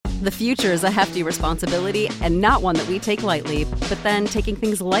The future is a hefty responsibility and not one that we take lightly, but then taking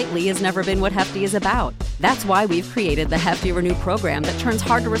things lightly has never been what Hefty is about. That's why we've created the Hefty Renew program that turns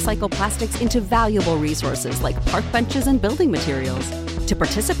hard-to-recycle plastics into valuable resources like park benches and building materials. To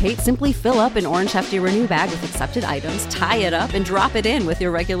participate, simply fill up an orange Hefty Renew bag with accepted items, tie it up, and drop it in with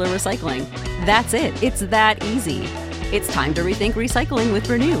your regular recycling. That's it. It's that easy. It's time to rethink recycling with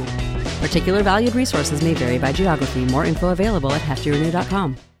Renew. Particular valued resources may vary by geography. More info available at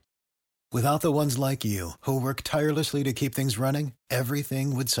heftyrenew.com. Without the ones like you, who work tirelessly to keep things running,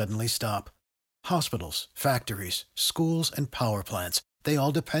 everything would suddenly stop. Hospitals, factories, schools, and power plants, they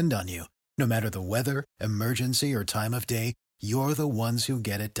all depend on you. No matter the weather, emergency, or time of day, you're the ones who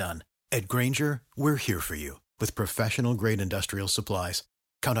get it done. At Grainger, we're here for you with professional-grade industrial supplies.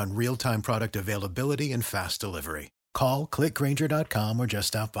 Count on real-time product availability and fast delivery. Call, clickgrainger.com, or just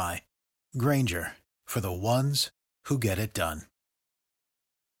stop by. Grainger, for the ones who get it done.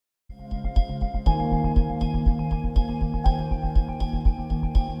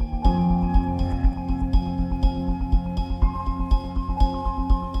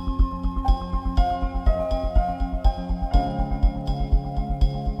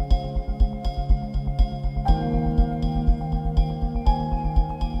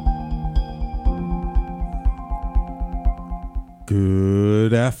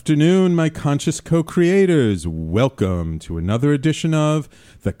 Good afternoon, my conscious co-creators. Welcome to another edition of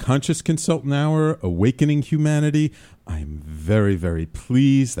the Conscious Consultant Hour, Awakening Humanity. I'm very, very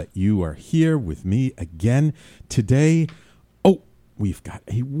pleased that you are here with me again today. Oh, we've got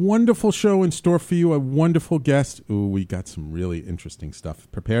a wonderful show in store for you, a wonderful guest. Ooh, we got some really interesting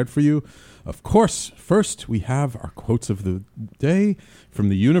stuff prepared for you. Of course, first we have our quotes of the day from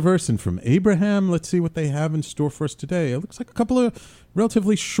the universe and from Abraham. Let's see what they have in store for us today. It looks like a couple of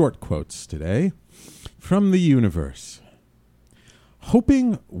relatively short quotes today from the universe.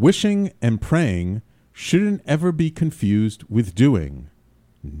 Hoping, wishing, and praying shouldn't ever be confused with doing.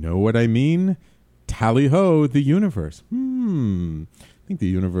 Know what I mean? Tally ho, the universe. I think the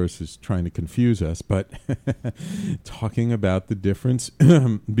universe is trying to confuse us, but talking about the difference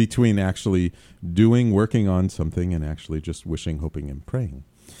between actually doing, working on something, and actually just wishing, hoping, and praying.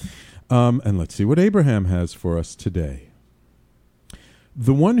 And let's see what Abraham has for us today.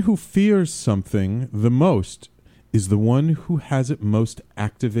 The one who fears something the most is the one who has it most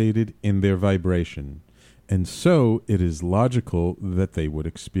activated in their vibration, and so it is logical that they would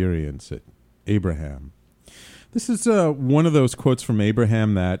experience it. Abraham. This is one of those quotes from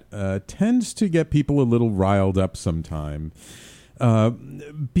Abraham that tends to get people a little riled up sometime.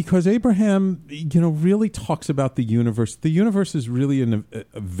 Because Abraham, really talks about the universe. The universe is really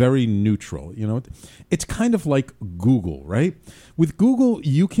a very neutral. It's kind of like Google, right? With Google,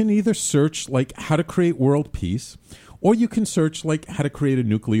 you can either search like how to create world peace, or you can search like how to create a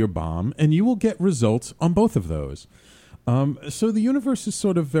nuclear bomb, and you will get results on both of those. So the universe is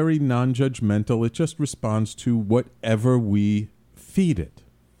sort of very non-judgmental. It just responds to whatever we feed it.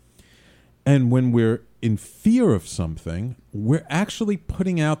 And when we're in fear of something, we're actually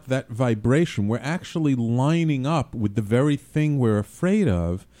putting out that vibration. We're actually lining up with the very thing we're afraid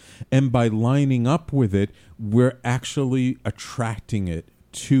of. And by lining up with it, we're actually attracting it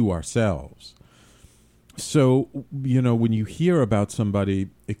to ourselves. So, when you hear about somebody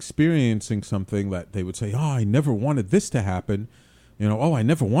experiencing something that they would say, oh, I never wanted this to happen, I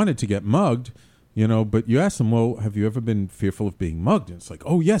never wanted to get mugged, but you ask them, well, have you ever been fearful of being mugged? And it's like,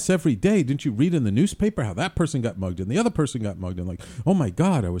 oh, yes, every day. Didn't you read in the newspaper how that person got mugged and the other person got mugged? And like, oh, my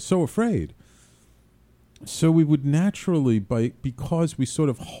God, I was so afraid. So we would naturally, because we sort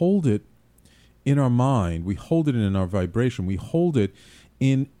of hold it in our mind, we hold it in our vibration, we hold it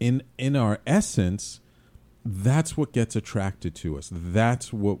in our essence. That's what gets attracted to us.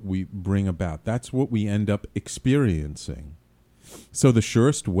 That's what we bring about. That's what we end up experiencing. So the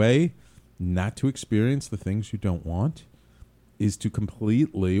surest way not to experience the things you don't want is to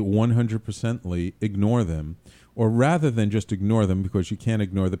completely, 100%ly ignore them. Or rather than just ignore them, because you can't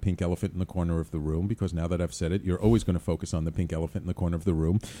ignore the pink elephant in the corner of the room, because now that I've said it, you're always going to focus on the pink elephant in the corner of the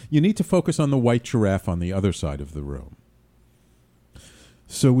room. You need to focus on the white giraffe on the other side of the room.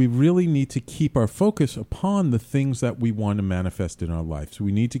 So we really need to keep our focus upon the things that we want to manifest in our life. So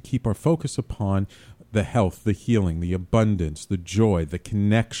we need to keep our focus upon the health, the healing, the abundance, the joy, the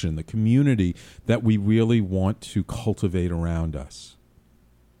connection, the community that we really want to cultivate around us.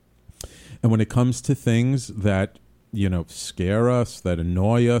 And when it comes to things that, scare us, that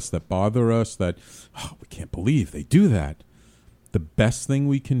annoy us, that bother us, that, we can't believe they do that, the best thing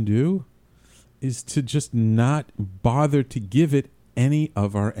we can do is to just not bother to give it any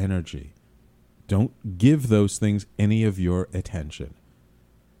of our energy. Don't give those things any of your attention.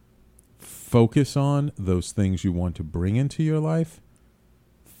 focus on those things you want to bring into your life.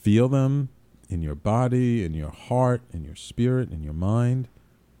 Feel them in your body, in your heart, in your spirit, in your mind.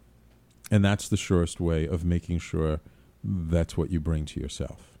 And that's the surest way of making sure that's what you bring to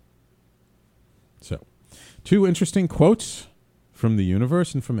yourself. So, 2 interesting quotes from the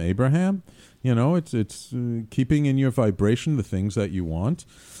universe and from Abraham. You know, it's keeping in your vibration the things that you want.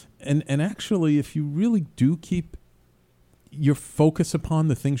 And actually, if you really do keep your focus upon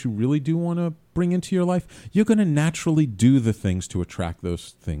the things you really do want to bring into your life, you're going to naturally do the things to attract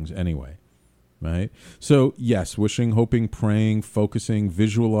those things anyway. Right? So, yes, wishing, hoping, praying, focusing,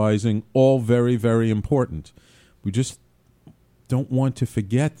 visualizing, all very, very important. We just don't want to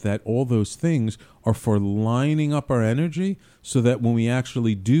forget that all those things are for lining up our energy so that when we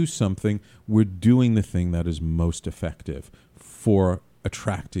actually do something, we're doing the thing that is most effective for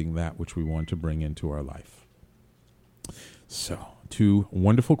attracting that which we want to bring into our life. So, 2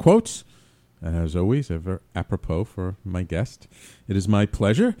 wonderful quotes. And as always, ever apropos for my guest, it is my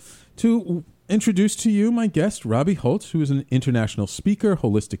pleasure to introduce to you my guest, Robbie Holz, who is an international speaker,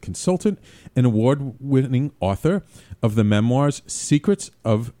 holistic consultant, and award-winning author of the memoirs Secrets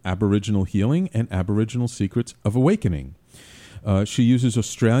of Aboriginal Healing and Aboriginal Secrets of Awakening. She uses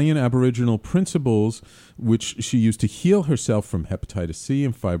Australian Aboriginal principles, which she used to heal herself from hepatitis C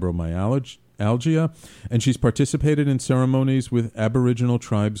and fibromyalgia, and she's participated in ceremonies with Aboriginal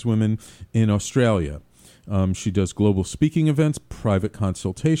tribeswomen in Australia. She does global speaking events, private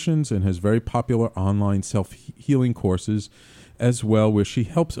consultations, and has very popular online self-healing courses as well, where she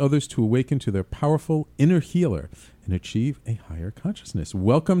helps others to awaken to their powerful inner healer and achieve a higher consciousness.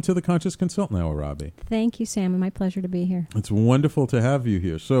 Welcome to the Conscious Consultant Hour, Robbie. Thank you, Sam. My pleasure to be here. It's wonderful to have you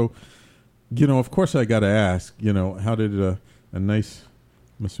here. So, you know, of course I got to ask, you know, how did a nice,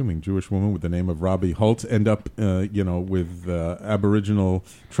 I'm assuming, Jewish woman with the name of Robbie Holz end up, with Aboriginal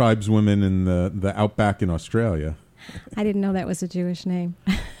tribeswomen in the outback in Australia? I didn't know that was a Jewish name.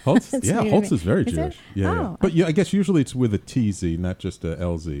 Holz? Yeah, Holz is very Is Jewish. it? Yeah, yeah. But I guess usually it's with a TZ, not just a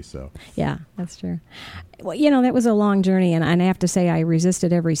LZ. So yeah, that's true. Well, you know, that was a long journey, and I have to say I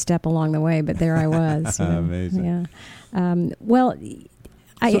resisted every step along the way, but there I was. Amazing. Yeah.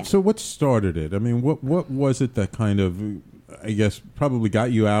 So what started it? I mean, what was it that kind of, I guess, probably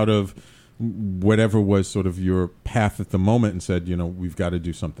got you out of whatever was sort of your path at the moment and said, you know, we've got to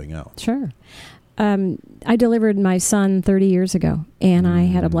do something else? Sure. I delivered my son 30 years ago, and I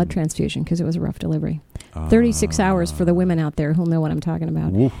had a blood transfusion because it was a rough delivery. 36 hours for the women out there who'll know what I'm talking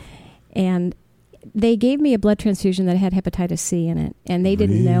about. Woof. And they gave me a blood transfusion that had hepatitis C in it, and they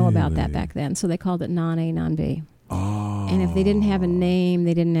didn't know about that back then, so they called it non-A, non-B. Oh. And if they didn't have a name,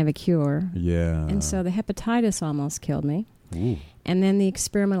 they didn't have a cure. Yeah. And so the hepatitis almost killed me. Ooh. And then the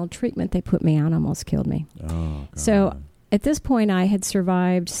experimental treatment they put me on almost killed me. Oh, God. So at this point, I had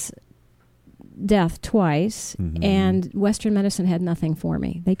survived death twice, and Western medicine had nothing for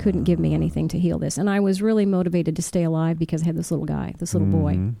me. They couldn't give me anything to heal this. And I was really motivated to stay alive because I had this little guy, this little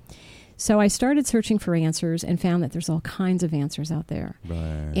boy. So I started searching for answers and found that there's all kinds of answers out there.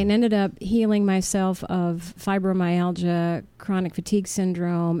 Right. And ended up healing myself of fibromyalgia, chronic fatigue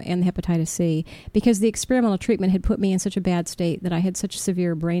syndrome, and hepatitis C because the experimental treatment had put me in such a bad state that I had such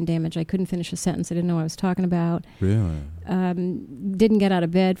severe brain damage I couldn't finish a sentence. I didn't know what I was talking about. Really? Didn't get out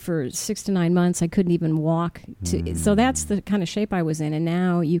of bed for 6 to 9 months. I couldn't even walk. So that's the kind of shape I was in. And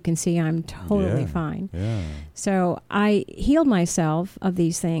now you can see I'm totally fine. Yeah. So I healed myself of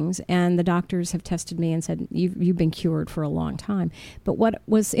these things, and the doctors have tested me and said, you've been cured for a long time. But what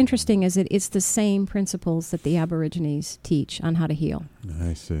was interesting is that it's the same principles that the Aborigines teach on how to heal.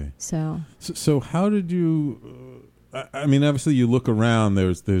 I see. So how did you... I mean, obviously, you look around.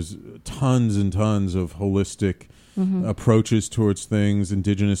 There's tons and tons of holistic approaches towards things,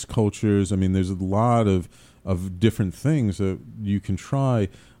 indigenous cultures. I mean, there's a lot of different things that you can try.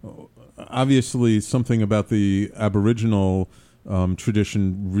 Obviously, something about the Aboriginal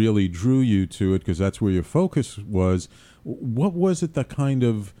tradition really drew you to it because that's where your focus was. What was it that kind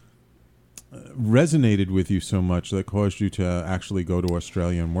of resonated with you so much that caused you to actually go to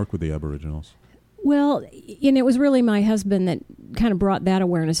Australia and work with the Aboriginals? Well, it was really my husband that kind of brought that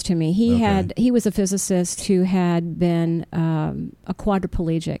awareness to me. He was a physicist who had been a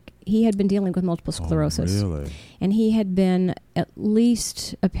quadriplegic. He had been dealing with multiple sclerosis. Oh, really? And he had been at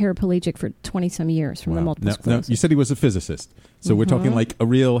least a paraplegic for 20-some years from the multiple sclerosis. Now, you said he was a physicist. So we're talking like a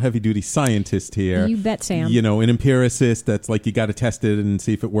real heavy-duty scientist here. You bet, Sam. An empiricist that's like you got to test it and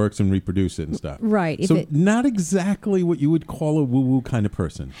see if it works and reproduce it and stuff. Right. So not exactly what you would call a woo-woo kind of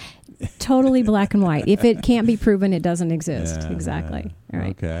person. Totally black and white. If it can't be proven, it doesn't exist. Yeah, exactly. Yeah. All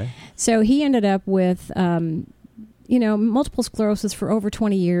right. Okay. So he ended up with... multiple sclerosis for over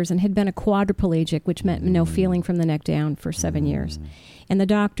 20 years and had been a quadriplegic, which meant no feeling from the neck down for 7 years. And the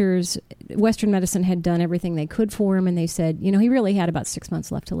doctors, Western medicine had done everything they could for him, and they said, he really had about 6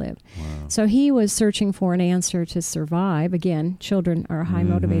 months left to live. Wow. So he was searching for an answer to survive. Again, children are a high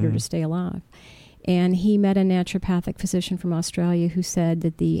motivator to stay alive. And he met a naturopathic physician from Australia who said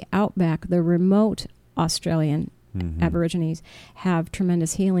that the outback, the remote Australian Aborigines, have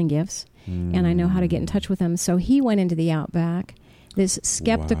tremendous healing gifts, and I know how to get in touch with them. So he went into the outback, this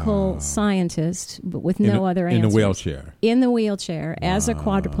skeptical scientist, but with no other answers. In a wheelchair. In the wheelchair, as a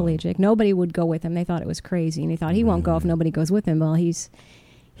quadriplegic. Nobody would go with him. They thought it was crazy, and he thought he won't go if nobody goes with him. Well, he's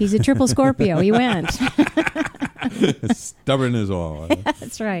a triple Scorpio. He went. Stubborn as all.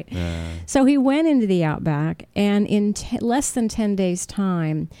 That's right. Yeah. So he went into the outback, and in less than 10 days'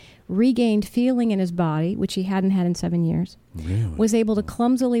 time, regained feeling in his body, which he hadn't had in 7 years. Really? Was able to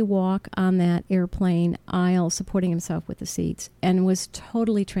clumsily walk on that airplane aisle, supporting himself with the seats, and was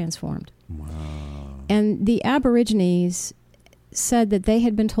totally transformed. Wow. And the Aborigines said that they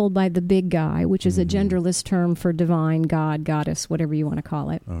had been told by the big guy, which is a genderless term for divine, God, goddess, whatever you want to call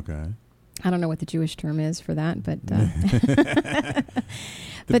it. Okay. I don't know what the Jewish term is for that, but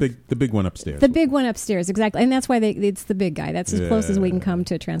the big one upstairs. The big one upstairs, exactly, and that's why it's the big guy. That's as close as we can come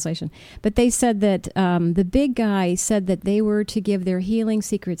to a translation. But they said that the big guy said that they were to give their healing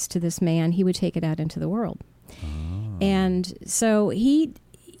secrets to this man. He would take it out into the world, and so he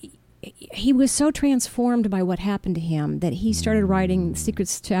was so transformed by what happened to him that he started writing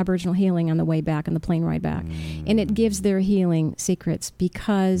Secrets to Aboriginal Healing on the way back, on the plane ride back. And it gives their healing secrets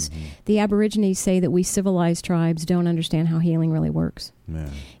because the Aborigines say that we civilized tribes don't understand how healing really works. Yeah.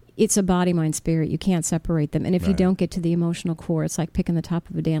 It's a body, mind, spirit. You can't separate them. And if you don't get to the emotional core, it's like picking the top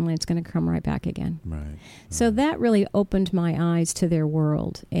of a dandelion. It's going to come right back again. Right. So that really opened my eyes to their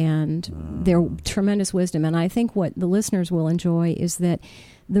world and their tremendous wisdom. And I think what the listeners will enjoy is that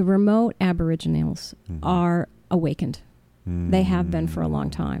the remote Aboriginals are awakened. They have been for a long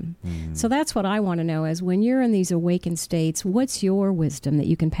time. So that's what I want to know is when you're in these awakened states, what's your wisdom that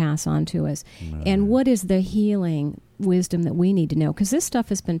you can pass on to us? And what is the healing wisdom that we need to know? Because this stuff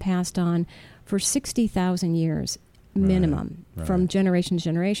has been passed on for 60,000 years minimum from generation to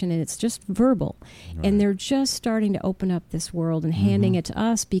generation, and it's just verbal. And they're just starting to open up this world and handing it to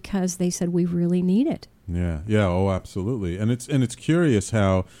us because they said we really need it. Yeah. Oh, absolutely. And it's curious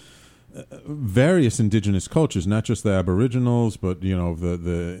how various indigenous cultures, not just the Aboriginals, but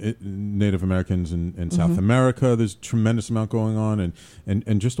the Native Americans in South America. There's a tremendous amount going on,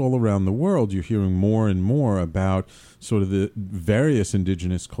 and just all around the world, you're hearing more and more about sort of the various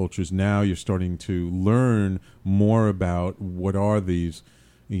indigenous cultures. Now you're starting to learn more about what are these,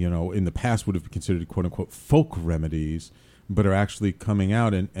 in the past would have been considered quote unquote folk remedies, but are actually coming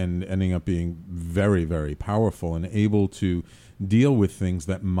out and ending up being very, very powerful and able to deal with things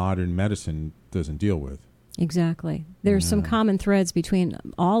that modern medicine doesn't deal with. Exactly. There's some common threads between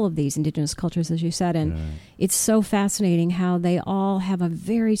all of these indigenous cultures, as you said, and it's so fascinating how they all have a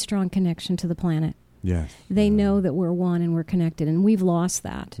very strong connection to the planet. Yes. They know that we're one and we're connected, and we've lost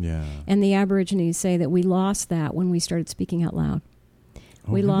that. Yeah. And the Aborigines say that we lost that when we started speaking out loud.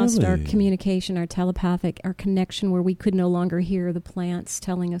 We lost our communication, our telepathic, our connection where we could no longer hear the plants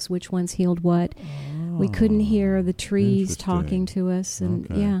telling us which ones healed what. We couldn't hear the trees talking to us.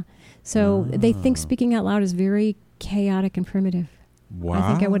 And so they think speaking out loud is very chaotic and primitive. Wow. I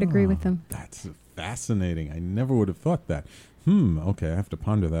think I would agree with them. That's fascinating. I never would have thought that. Okay, I have to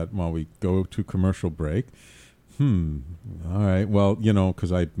ponder that while we go to commercial break. All right. Well,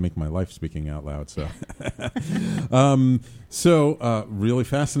 because I make my life speaking out loud. So, really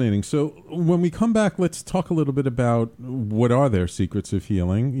fascinating. So when we come back, let's talk a little bit about what are their secrets of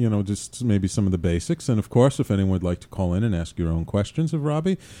healing, just maybe some of the basics. And of course, if anyone would like to call in and ask your own questions of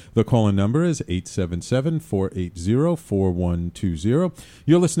Robbie, the call-in number is 877-480-4120.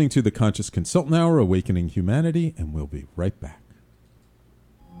 You're listening to the Conscious Consultant Hour, Awakening Humanity, and we'll be right back.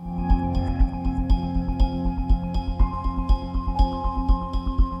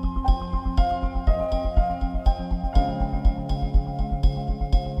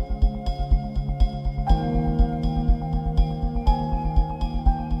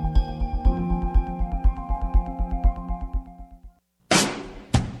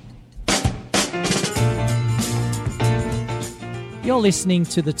 You're listening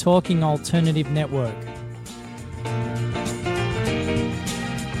to the Talking Alternative Network.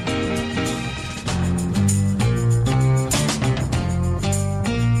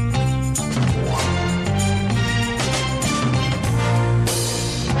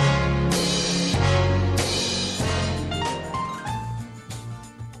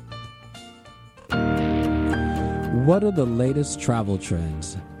 What are the latest travel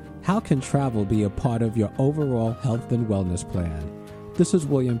trends? How can travel be a part of your overall health and wellness plan? This is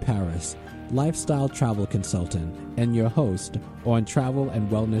William Paris, lifestyle travel consultant, and your host on Travel and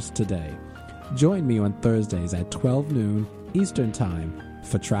Wellness Today. Join me on Thursdays at 12 noon Eastern Time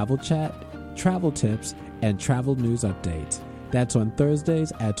for travel chat, travel tips, and travel news updates. That's on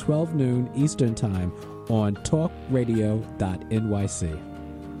Thursdays at 12 noon Eastern Time on talkradio.nyc.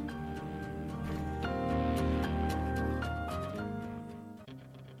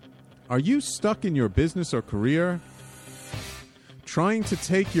 Are you stuck in your business or career? Trying to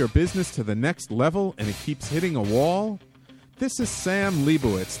take your business to the next level and it keeps hitting a wall? This is Sam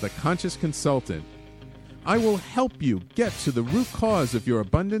Leibowitz, the Conscious Consultant. I will help you get to the root cause of your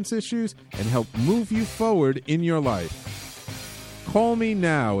abundance issues and help move you forward in your life. Call me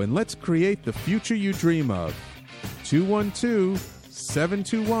now and let's create the future you dream of.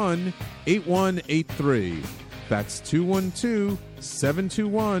 212-721-8183. That's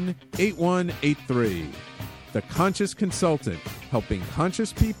 212-721-8183. The Conscious Consultant, helping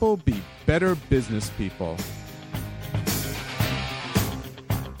conscious people be better business people.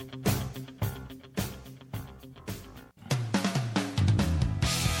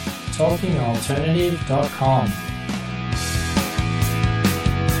 TalkingAlternative.com.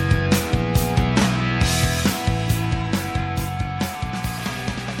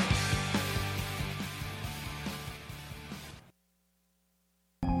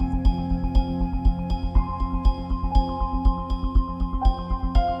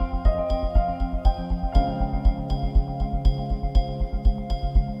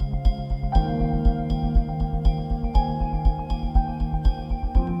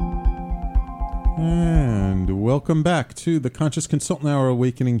 Welcome back to the Conscious Consultant Hour,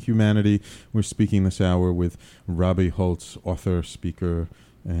 Awakening Humanity. We're speaking this hour with Robbie Holz, author, speaker,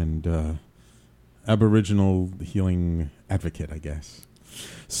 and Aboriginal healing advocate, I guess.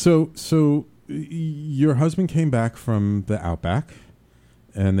 So your husband came back from the outback,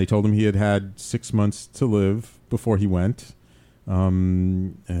 and they told him he had 6 months to live before he went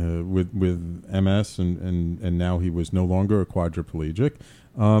with MS, and now he was no longer a quadriplegic.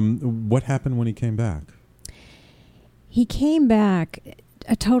 What happened when he came back? He came back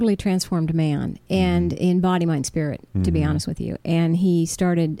a totally transformed man, and in body, mind, spirit, to be honest with you. And he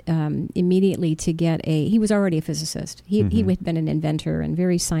started immediately to get he was already a physicist. He had been an inventor and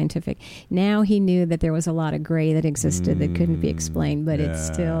very scientific. Now he knew that there was a lot of gray that existed that couldn't be explained, but it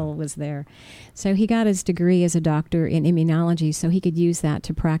still was there. So he got his degree as a doctor in immunology so he could use that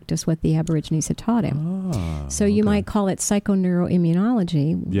to practice what the Aborigines had taught him. So you might call it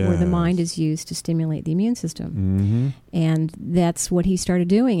psychoneuroimmunology, where the mind is used to stimulate the immune system. And that's what he started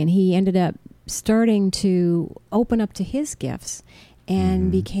doing. And he ended up starting to open up to his gifts and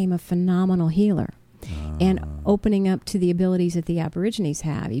became a phenomenal healer. And opening up to the abilities that the Aborigines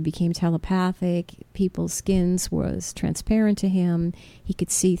have. He became telepathic. People's skins was transparent to him. He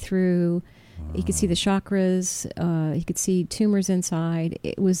could see through. He could see the chakras. He could see tumors inside.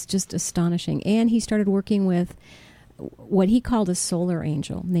 It was just astonishing. And he started working with what he called a solar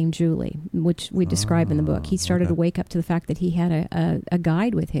angel named Julie, which we describe in the book. He started to wake up to the fact that he had a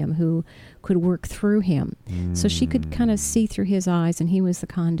guide with him who could work through him. So she could kind of see through his eyes, and he was the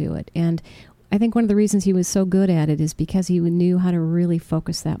conduit. And I think one of the reasons he was so good at it is because he knew how to really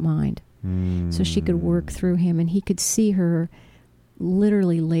focus that mind. So she could work through him, and he could see her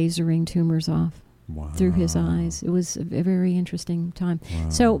literally lasering tumors off through his eyes. It was a very interesting time.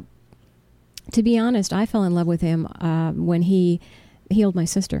 So, to be honest, I fell in love with him when he healed my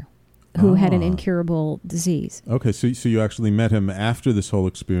sister, who had an incurable disease. Okay, so you actually met him after this whole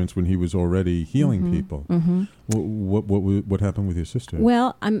experience when he was already healing people. What happened with your sister?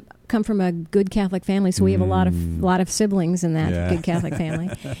 Well, I come from a good Catholic family, so we have a lot of siblings in that good Catholic family.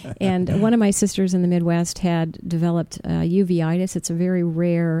 And one of my sisters in the Midwest had developed uveitis. It's a very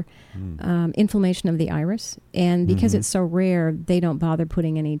rare inflammation of the iris, and because it's so rare, they don't bother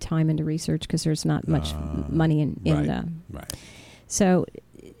putting any time into research because there's not much money in. So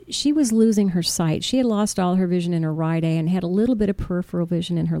she was losing her sight. She had lost all her vision in her right eye and had a little bit of peripheral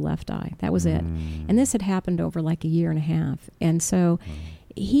vision in her left eye. That was it. And this had happened over like a year and a half. And so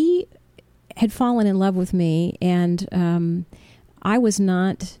he had fallen in love with me, and I was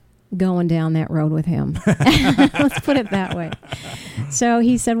not going down that road with him. Let's put it that way. So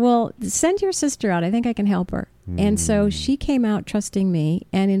he said, well, send your sister out. I think I can help her. And so she came out trusting me,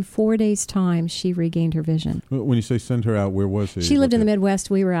 and in 4 days' time, she regained her vision. When you say send her out, where was she? She lived in the Midwest.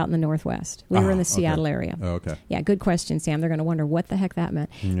 We were out in the Northwest. We were in the Seattle area. Oh, okay. Yeah, good question, Sam. They're going to wonder what the heck that meant.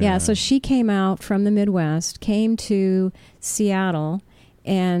 Yeah, so she came out from the Midwest, came to Seattle,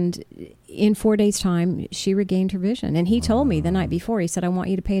 and in 4 days' time, she regained her vision. And he told me the night before, he said, I want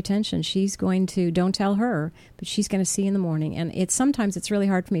you to pay attention. She's going to, don't tell her, but she's going to see in the morning. And sometimes it's really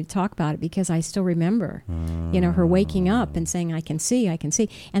hard for me to talk about it because I still remember, her waking up and saying, I can see.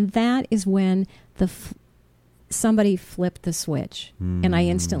 And that is when somebody flipped the switch. And I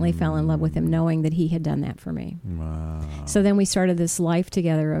instantly fell in love with him, knowing that he had done that for me. Wow. So then we started this life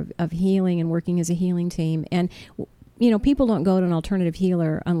together of healing and working as a healing team. And people don't go to an alternative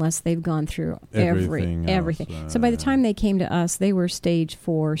healer unless they've gone through everything. So by the time they came to us, they were stage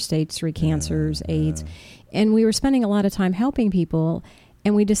 4, stage 3 cancers, AIDS. And we were spending a lot of time helping people.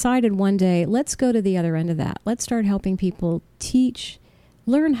 And we decided one day, let's go to the other end of that. Let's start helping people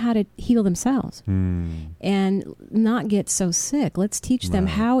learn how to heal themselves and not get so sick. Let's teach them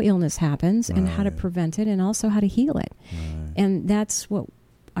how illness happens and how to prevent it and also how to heal it. And that's what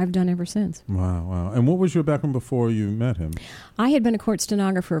I've done ever since. Wow. And what was your background before you met him? I had been a court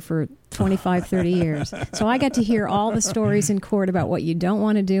stenographer for 25, 30 years. So I got to hear all the stories in court about what you don't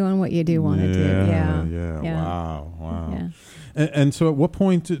want to do and what you do want to do. Yeah. Wow. Yeah. And so at what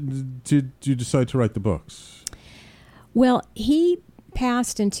point did you decide to write the books? Well, he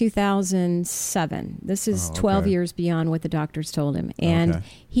passed in 2007. This is 12 years beyond what the doctors told him. And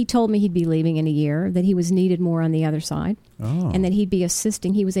he told me he'd be leaving in a year, that he was needed more on the other side, and that he'd be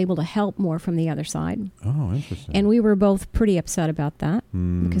assisting. He was able to help more from the other side. Oh, interesting. And we were both pretty upset about that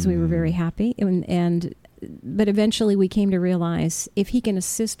because we were very happy. But eventually we came to realize if he can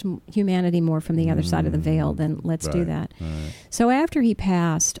assist humanity more from the other side of the veil, then let's do that. Right. So after he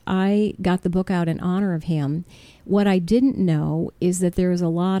passed, I got the book out in honor of him. What I didn't know is that there was a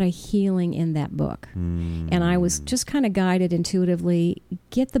lot of healing in that book. And I was just kind of guided intuitively,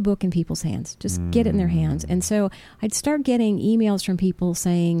 get the book in people's hands. Just get it in their hands. And so I'd start getting emails from people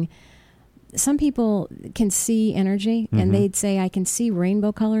saying, some people can see energy, and they'd say, I can see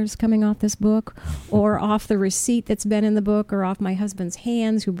rainbow colors coming off this book, or off the receipt that's been in the book, or off my husband's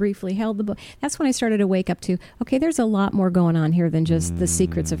hands who briefly held the book. That's when I started to wake up to, okay, there's a lot more going on here than just the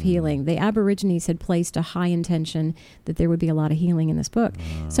secrets of healing. The Aborigines had placed a high intention that there would be a lot of healing in this book.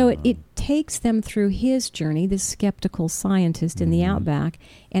 So it takes them through his journey, this skeptical scientist in the outback,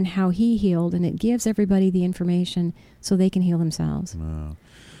 and how he healed, and it gives everybody the information so they can heal themselves. Wow.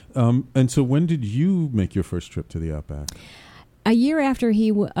 And so when did you make your first trip to the Outback? A year after he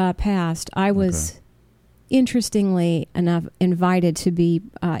passed, I was, interestingly enough, invited to be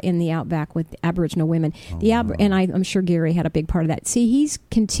in the Outback with Aboriginal women. And I'm sure Gary had a big part of that. See, he's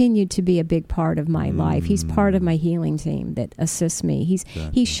continued to be a big part of my life. He's part of my healing team that assists me.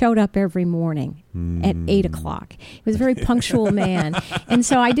 He showed up every morning at 8 o'clock. He was a very punctual man. And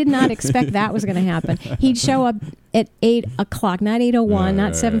so I did not expect that was going to happen. He'd show up at 8 o'clock, not 8:01,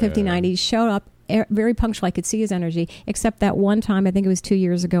 not 7:59. He showed up very punctual. I could see his energy, except that one time, I think it was 2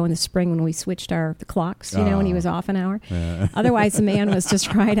 years ago in the spring when we switched the clocks, when he was off an hour. Yeah. Otherwise, the man was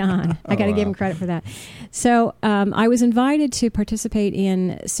just right on. I got to give him credit for that. So I was invited to participate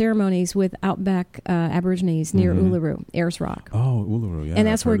in ceremonies with Outback Aborigines near Uluru, Ayers Rock. Oh, Uluru, yeah. And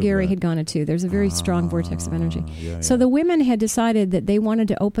that's where Gary had gone to. There's a very strong vortex of energy. So the women had decided that they wanted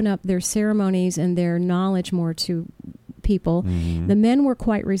to open up their ceremonies and their knowledge more to people. The men were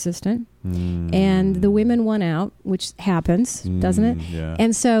quite resistant, and the women won out, which happens, doesn't it? Yeah.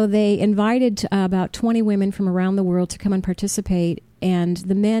 And so they invited about 20 women from around the world to come and participate, and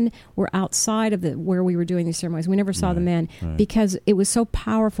the men were outside of where we were doing these ceremonies. We never saw the men because it was so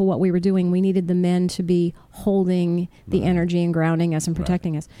powerful what we were doing. We needed the men to be holding the energy and grounding us and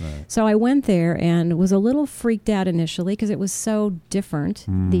protecting us. Right. So I went there and was a little freaked out initially because it was so different,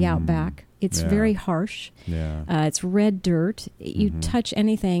 the Outback. It's very harsh. Yeah. It's red dirt. You touch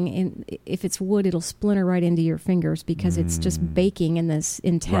anything, and if it's wood, it'll splinter right into your fingers because it's just baking in this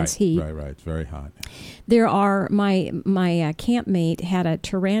intense heat. Right. It's very hot. There are my campmate had a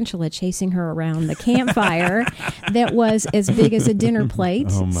tarantula chasing her around the campfire that was as big as a dinner plate.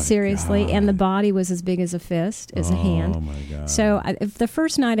 Oh my seriously, God. And the body was as big as a fist, as a hand. Oh my God. So the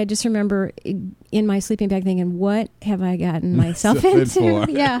first night, I just remember in my sleeping bag thinking, "What have I gotten myself into?"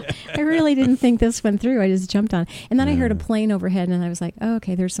 Yeah, I really didn't think this went through. I just jumped on. And then I heard a plane overhead, and I was like, oh,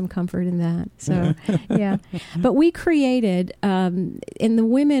 okay, there's some comfort in that. So, yeah. But we created, and the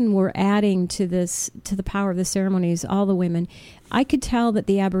women were adding to the power of the ceremonies, all the women. I could tell that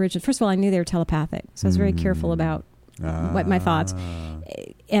the Aborigines, first of all, I knew they were telepathic, so I was very careful about what my thoughts.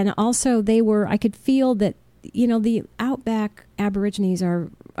 And also I could feel that, the Outback Aborigines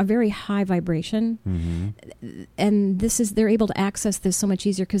are a very high vibration. Mm-hmm. And they're able to access this so much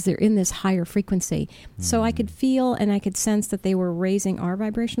easier because they're in this higher frequency. Mm-hmm. So I could feel and I could sense that they were raising our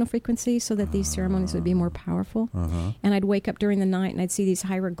vibrational frequency so that these ceremonies would be more powerful. Uh-huh. And I'd wake up during the night and I'd see these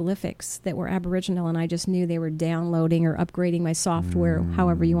hieroglyphics that were Aboriginal, and I just knew they were downloading or upgrading my software,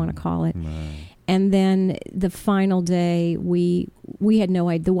 however you want to call it. Right. And then the final day, we had no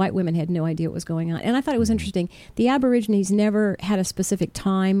idea. The white women had no idea what was going on. And I thought it was interesting. The Aborigines never had a specific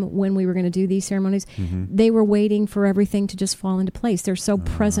time when we were going to do these ceremonies. Mm-hmm. They were waiting for everything to just fall into place. They're so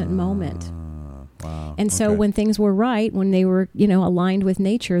present moment. Wow. And so when things were right, when they were, aligned with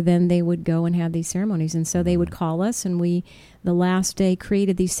nature, then they would go and have these ceremonies. And so they would call us, and we, the last day,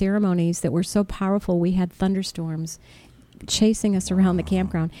 created these ceremonies that were so powerful. We had thunderstorms chasing us around the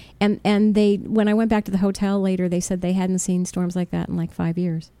campground. And they, when I went back to the hotel later, they said they hadn't seen storms like that in like 5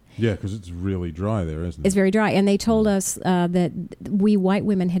 years. Yeah, because it's really dry there, isn't it? It's very dry. And they told us that we white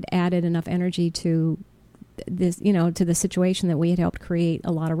women had added enough energy to this, to the situation, that we had helped create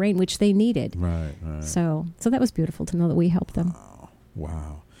a lot of rain, which they needed. Right. So that was beautiful to know that we helped them.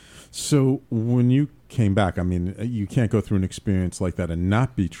 Wow. So when you came back, I mean, you can't go through an experience like that and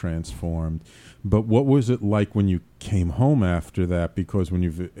not be transformed. But what was it like when you came home after that? Because when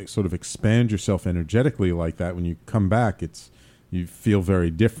you sort of expand yourself energetically like that, when you come back, you feel very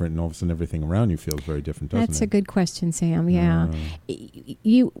different, and all of a sudden everything around you feels very different, doesn't it? That's a good question, Sam. Yeah.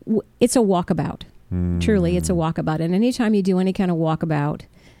 It's a walkabout. Truly, it's a walkabout. And anytime you do any kind of walkabout,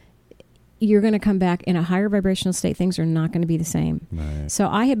 you're going to come back in a higher vibrational state. Things are not going to be the same. Right. So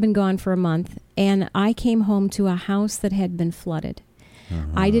I had been gone for a month, and I came home to a house that had been flooded.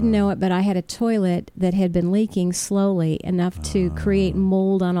 I didn't know it, but I had a toilet that had been leaking slowly enough to create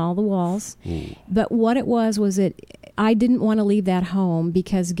mold on all the walls. Ooh. But what it was I didn't want to leave that home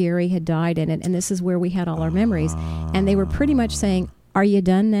because Gary had died in it, and this is where we had all our memories. And they were pretty much saying, "Are you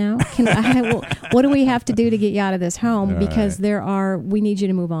done now? What do we have to do to get you out of this home? Because we need you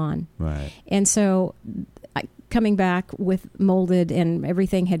to move on." Right. And so coming back with molded and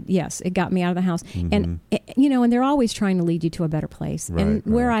everything it got me out of the house. Mm-hmm. And, and they're always trying to lead you to a better place. Right, and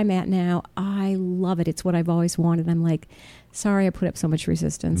where I'm at now, I love it. It's what I've always wanted. I'm like, sorry I put up so much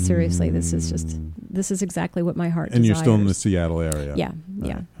resistance. Seriously, this is exactly what my heart desires. And you're still in the Seattle area. Yeah,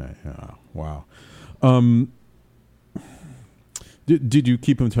 right, yeah. Right. Wow. Did you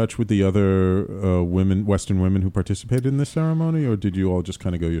keep in touch with the other Western women who participated in this ceremony, or did you all just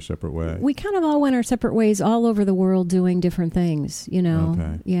kind of go your separate way? We kind of all went our separate ways all over the world doing different things,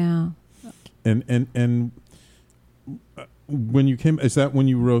 Okay. Yeah. And when you came, is that when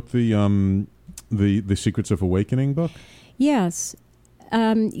you wrote the Secrets of Awakening book? Yes.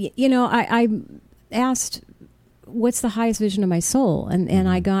 I asked, what's the highest vision of my soul? And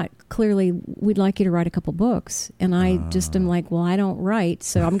I got clearly, we'd like you to write a couple books. And I just am like, well, I don't write,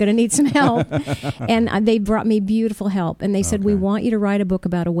 so I'm going to need some help. And they brought me beautiful help. And they said, we want you to write a book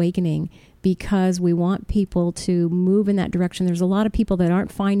about awakening because we want people to move in that direction. There's a lot of people that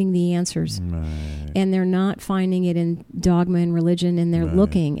aren't finding the answers. Right. And they're not finding it in dogma and religion, and they're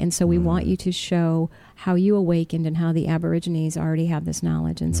looking. And so we want you to show how you awakened and how the Aborigines already have this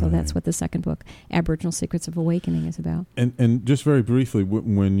knowledge. And so that's what the second book, Aboriginal Secrets of Awakening, is about. And just very briefly,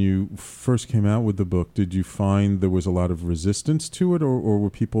 when you first came out with the book, did you find there was a lot of resistance to it, or were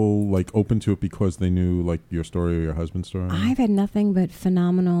people like open to it because they knew like your story or your husband's story? I've had nothing but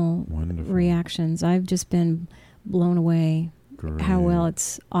phenomenal reactions. I've just been blown away. Great. How well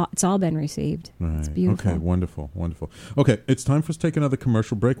it's all been received. Right. It's beautiful. Okay, wonderful. Okay, it's time for us to take another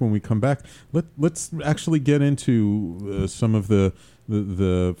commercial break. When we come back, let's actually get into some of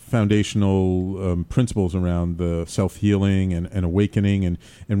the foundational principles around the self-healing and awakening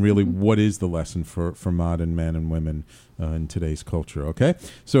and really what is the lesson for modern men and women in today's culture, okay?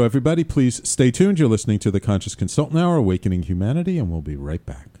 So everybody, please stay tuned. You're listening to the Conscious Consultant Hour, Awakening Humanity, and we'll be right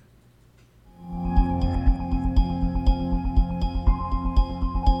back.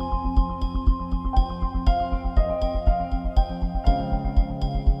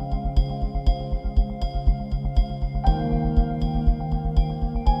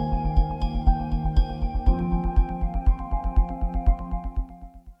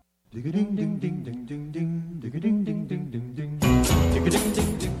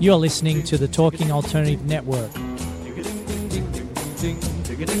 You're listening to the Talking Alternative Network.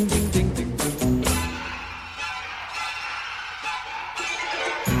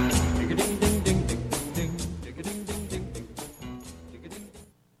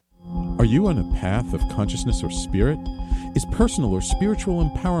 Are you on a path of consciousness or spirit? Is personal or spiritual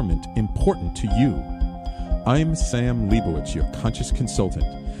empowerment important to you? I'm Sam Leibowitz, your conscious consultant,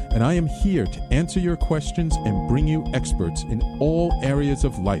 and I am here to answer your questions and bring you experts in all areas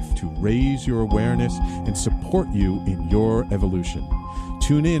of life to raise your awareness and support you in your evolution.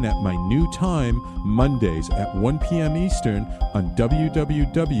 Tune in at my new time, Mondays at 1 p.m. Eastern on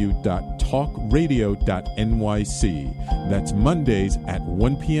www.talkradio.nyc. That's Mondays at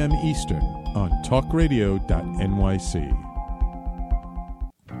 1 p.m. Eastern on talkradio.nyc.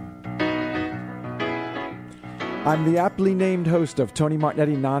 I'm the aptly named host of Tony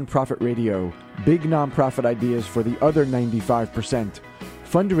Martignetti Nonprofit Radio. Big nonprofit ideas for the other 95%.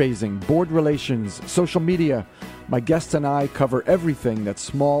 Fundraising, board relations, social media. My guests and I cover everything that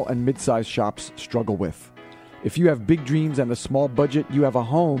small and mid-sized shops struggle with. If you have big dreams and a small budget, you have a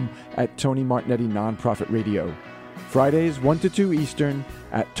home at Tony Martignetti Nonprofit Radio. Fridays 1 to 2 Eastern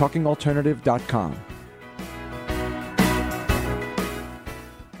at talkingalternative.com.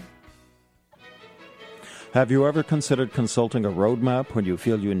 Have you ever considered consulting a roadmap when you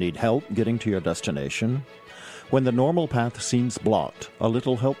feel you need help getting to your destination? When the normal path seems blocked, a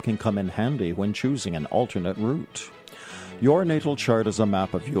little help can come in handy when choosing an alternate route. Your natal chart is a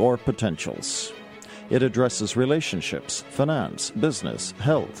map of your potentials. It addresses relationships, finance, business,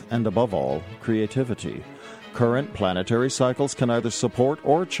 health, and above all, creativity. Current planetary cycles can either support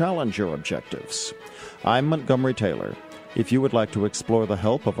or challenge your objectives. I'm Montgomery Taylor. If you would like to explore the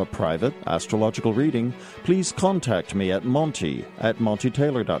help of a private astrological reading, please contact me at Monty at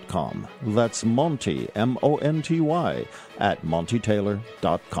MontyTaylor.com. That's Monty, M-O-N-T-Y, at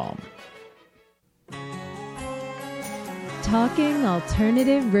MontyTaylor.com. Talking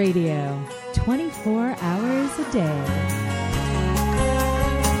Alternative Radio, 24 hours a day.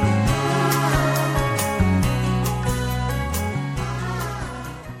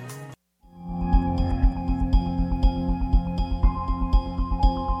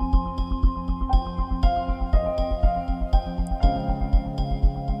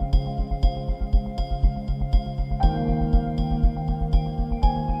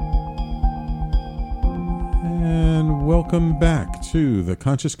 Welcome back to the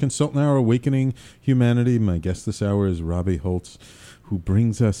Conscious Consultant Hour, Awakening Humanity. My guest this hour is Robbie Holz, who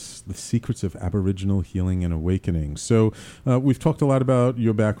brings us the secrets of Aboriginal healing and awakening. So we've talked a lot about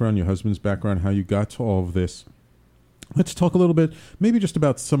your background, your husband's background, how you got to all of this. Let's talk a little bit, maybe just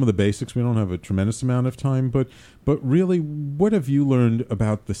about some of the basics. We don't have a tremendous amount of time, but really, what have you learned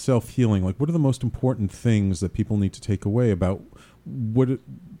about the self-healing? Like, what are the most important things that people need to take away about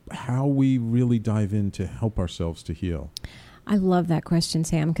how we really dive in to help ourselves to heal? I love that question,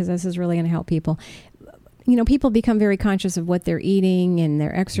 Sam, because this is really going to help people. You know, people become very conscious of what they're eating and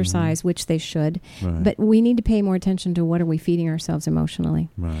their exercise, which they should. Right. But we need to pay more attention to what are we feeding ourselves emotionally.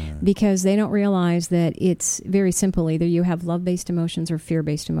 Right. Because they don't realize that it's very simple. Either you have love-based emotions or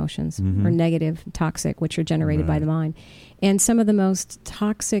fear-based emotions, or negative, toxic, which are generated by the mind. And some of the most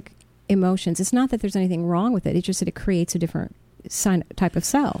toxic emotions, it's not that there's anything wrong with it. It's just that it creates a different type of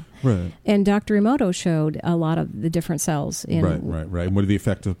cell. Right. And Dr. Emoto showed a lot of the different cells. Right. And what are the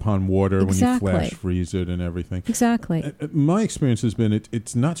effects upon water when you flash freeze it and everything? Exactly. My experience has been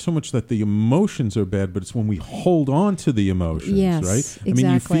it's not so much that the emotions are bad, but it's when we hold on to the emotions, yes, right? Exactly. I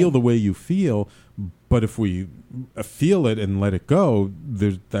mean, you feel the way you feel, but if we feel it and let it go,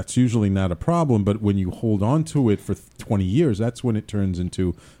 that's usually not a problem. But when you hold on to it for 20 years, that's when it turns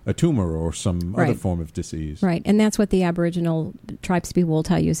into a tumor or some other form of disease. Right, and that's what the Aboriginal tribes people will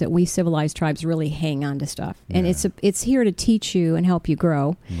tell you, is that we civilized tribes really hang on to stuff. And it's here to teach you and help you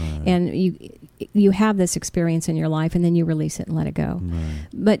grow. Right. And you have this experience in your life, and then you release it and let it go. Right.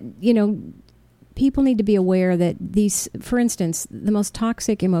 But, you know, people need to be aware that these, for instance, the most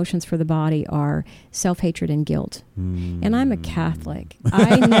toxic emotions for the body are self-hatred and guilt. And I'm a Catholic.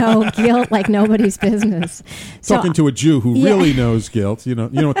 I know guilt like nobody's business. Talking to a Jew who really knows guilt, you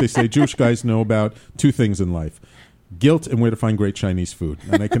know what they say, Jewish guys know about two things in life: guilt and where to find great Chinese food.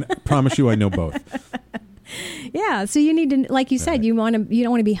 And I can promise you I know both. Yeah, so you need to, like you said, you don't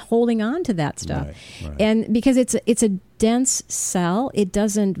want to be holding on to that stuff. Right. And because it's a dense cell, it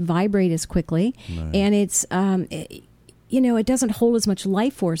doesn't vibrate as quickly, and it's it doesn't hold as much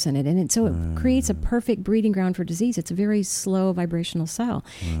life force in it, and it creates a perfect breeding ground for disease. It's a very slow vibrational cell.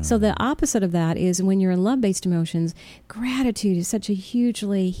 So the opposite of that is when you're in love-based emotions, gratitude is such a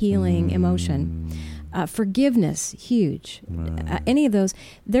hugely healing emotion. Forgiveness, huge. Any of those,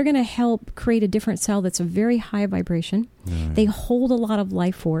 they're going to help create a different cell that's a very high vibration. They hold a lot of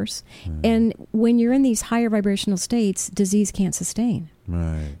life force. And when you're in these higher vibrational states, disease can't sustain.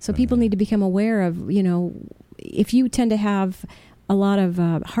 So people need to become aware of, if you tend to have a lot of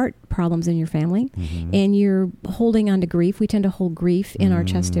heart problems in your family, and you're holding on to grief. We tend to hold grief in our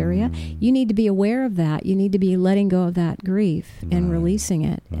chest area. You need to be aware of that. You need to be letting go of that grief and releasing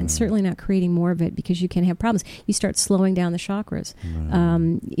it, and certainly not creating more of it, because you can have problems. You start slowing down the chakras.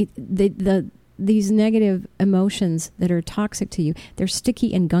 These negative emotions that are toxic to you, they're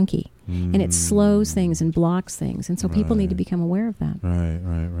sticky and gunky, and it slows things and blocks things. And so people need to become aware of that.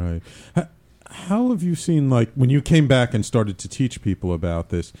 Right. How have you seen, like, when you came back and started to teach people about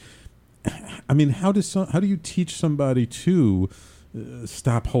this, I mean, how do you teach somebody to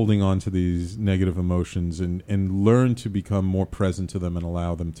stop holding on to these negative emotions and learn to become more present to them and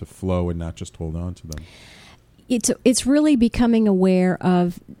allow them to flow and not just hold on to them? It's really becoming aware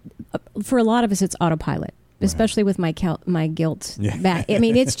of, for a lot of us, it's autopilot, especially with my guilt back. I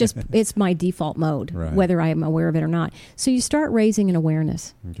mean, it's my default mode, whether I'm aware of it or not. So you start raising an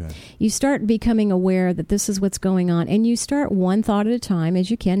awareness. Okay. You start becoming aware that this is what's going on, and you start one thought at a time as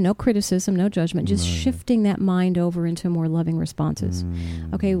you can, no criticism, no judgment, just shifting that mind over into more loving responses.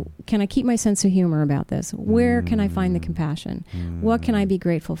 Okay, can I keep my sense of humor about this? Where can I find the compassion? What can I be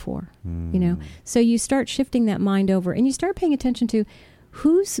grateful for? You know, so you start shifting that mind over, and you start paying attention to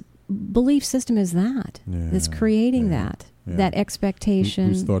whose belief system is that's creating that expectation.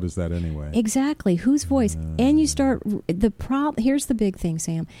 Whose thought is that anyway? Exactly. Whose voice? And you start, here's the big thing,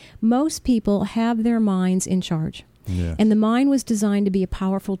 Sam. Most people have their minds in charge. Yes. And the mind was designed to be a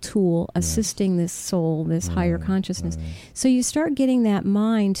powerful tool assisting this soul, this higher consciousness. So you start getting that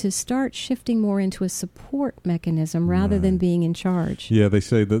mind to start shifting more into a support mechanism rather than being in charge. Yeah, they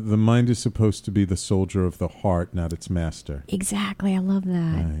say that the mind is supposed to be the soldier of the heart, not its master. Exactly. I love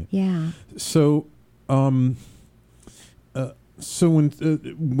that. Right. Yeah. So, when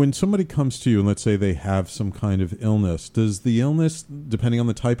somebody comes to you and let's say they have some kind of illness, does the illness, depending on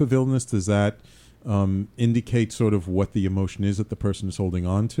the type of illness, does that indicate sort of what the emotion is that the person is holding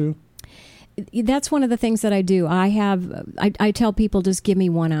on to? That's one of the things that I do. I tell people, just give me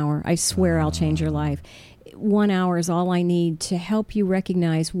 1 hour. I swear I'll change your life. 1 hour is all I need to help you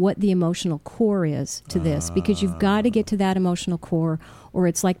recognize what the emotional core is to this, because you've got to get to that emotional core, or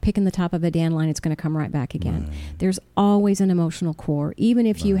it's like picking the top of a dandelion, it's going to come right back again. There's always an emotional core. Even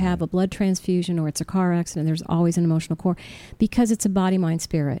if you have a blood transfusion or it's a car accident, there's always an emotional core, because it's a body, mind,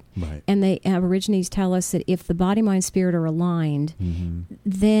 spirit. And the Aborigines tell us that if the body, mind, spirit are aligned,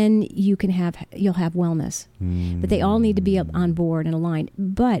 then you'll have wellness. But they all need to be on board and aligned.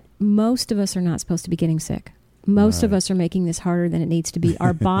 But most of us are not supposed to be getting sick. Most of us are making this harder than it needs to be.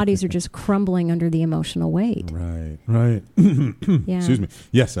 Our bodies are just crumbling under the emotional weight. Right. Excuse me.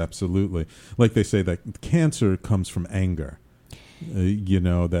 Yes, absolutely. Like they say that cancer comes from anger.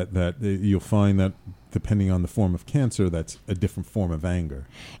 That you'll find that depending on the form of cancer, that's a different form of anger.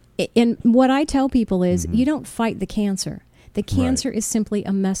 And what I tell people is you don't fight the cancer. The cancer is simply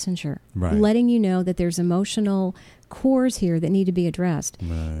a messenger, letting you know that there's emotional cores here that need to be addressed.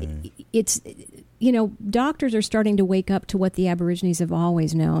 It's... doctors are starting to wake up to what the Aborigines have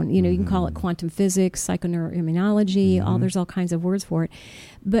always known. You can call it quantum physics, psychoneuroimmunology, there's all kinds of words for it.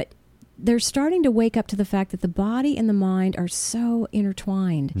 But they're starting to wake up to the fact that the body and the mind are so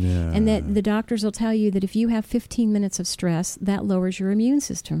intertwined. And that the doctors will tell you that if you have 15 minutes of stress, that lowers your immune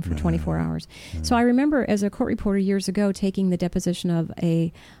system for 24 hours. So I remember as a court reporter years ago taking the deposition of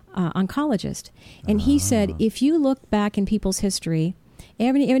a oncologist. And he said, if you look back in people's history,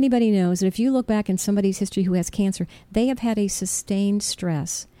 anybody knows that if you look back in somebody's history who has cancer, they have had a sustained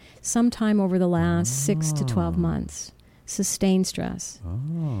stress sometime over the last 6 to 12 months. Sustained stress.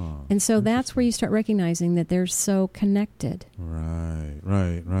 And so that's where you start recognizing that they're so connected.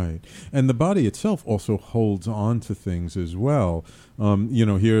 Right. And the body itself also holds on to things as well.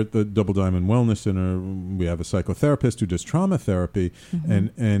 Here at the Double Diamond Wellness Center, we have a psychotherapist who does trauma therapy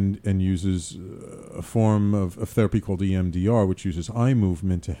and uses a form of therapy called EMDR, which uses eye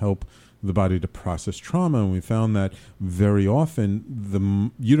movement to help the body to process trauma. And we found that very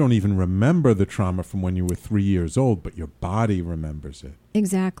often you don't even remember the trauma from when you were 3 years old, but your body remembers it.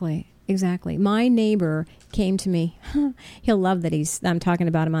 Exactly. My neighbor came to me. He'll love that I'm talking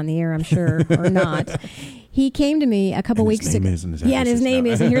about him on the air, I'm sure, or not. He came to me a couple weeks ago. His name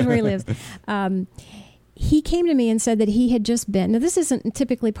is, and here's where he lives. He came to me and said that he had just been, now this isn't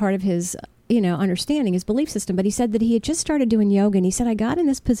typically part of his understanding, his belief system, but he said that he had just started doing yoga, and he said, I got in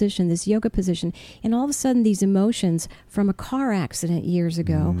this yoga position, and all of a sudden these emotions from a car accident years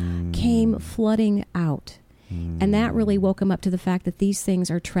ago came flooding out. And that really woke him up to the fact that these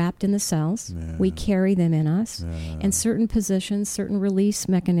things are trapped in the cells. Yeah. We carry them in us. Yeah. And certain positions, certain release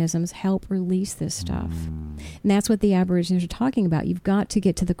mechanisms help release this stuff. And that's what the Aborigines are talking about. You've got to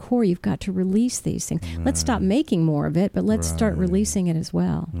get to the core. You've got to release these things. Right. Let's stop making more of it, but let's start releasing it as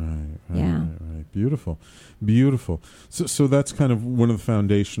well. Right. Beautiful. So that's kind of one of the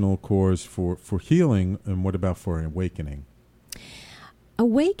foundational cores for healing. And what about for awakening?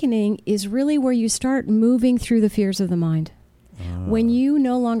 Awakening is really where you start moving through the fears of the mind. When you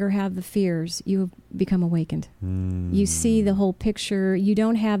no longer have the fears, you have become awakened. You see the whole picture. You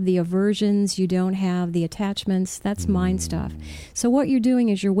don't have the aversions. You don't have the attachments. That's mind stuff. So what you're doing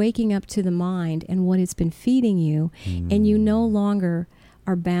is you're waking up to the mind and what it's been feeding you, and you no longer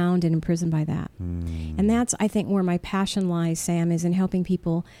are bound and imprisoned by that. And that's, I think, where my passion lies, Sam, is in helping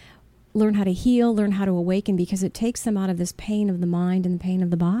people learn how to heal, learn how to awaken, because it takes them out of this pain of the mind and the pain of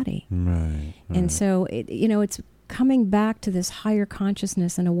the body. Right. And so, it's coming back to this higher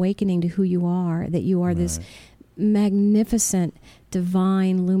consciousness and awakening to who you are, that you are this magnificent,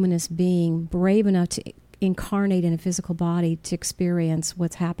 divine, luminous being, brave enough to incarnate in a physical body to experience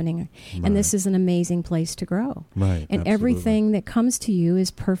what's happening. And this is an amazing place to grow. Right. And everything that comes to you is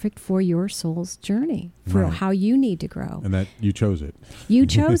perfect for your soul's journey, for how you need to grow. And that you chose it. You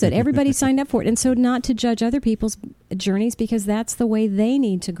chose it. Everybody signed up for it. And so not to judge other people's journeys, because that's the way they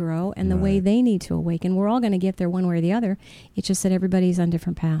need to grow and the way they need to awaken. We're all going to get there one way or the other. It's just that everybody's on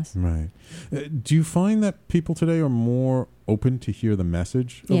different paths. Right. Do you find that people today are more open to hear the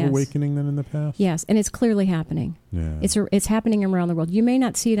message of awakening than in the past? Yes, and it's clearly happening. Yeah. It's happening around the world. You may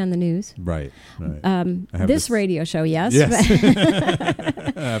not see it on the news. Right. This radio show, yes.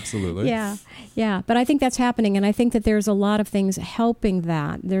 Absolutely. Yeah. But I think that's happening, and I think that there's a lot of things helping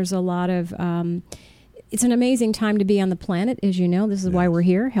that. There's a lot of... it's an amazing time to be on the planet, as you know. This is why we're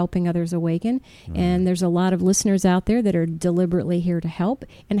here, helping others awaken. And there's a lot of listeners out there that are deliberately here to help.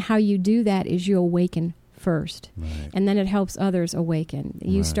 And how you do that is you awaken first. And then it helps others awaken.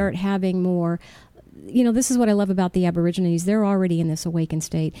 You start having more... this is what I love about the Aborigines. They're already in this awakened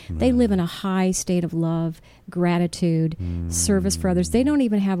state. They live in a high state of love, gratitude, service for others. They don't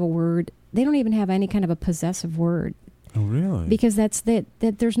even have a word. They don't even have any kind of a possessive word. Oh, really? Because that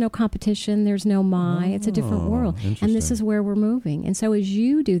there's no competition, there's no it's a different world. And this is where we're moving. And so as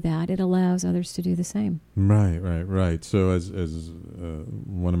you do that, it allows others to do the same. Right. So as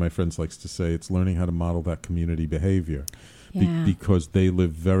one of my friends likes to say, it's learning how to model that community behavior. Because they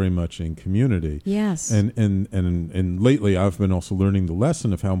live very much in community. Yes. And lately I've been also learning the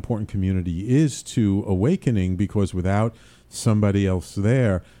lesson of how important community is to awakening, because without somebody else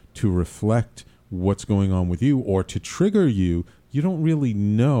there to reflect what's going on with you or to trigger you, you don't really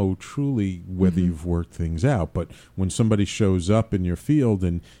know truly whether you've worked things out. But when somebody shows up in your field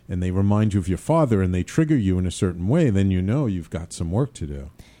and they remind you of your father and they trigger you in a certain way, then you know you've got some work to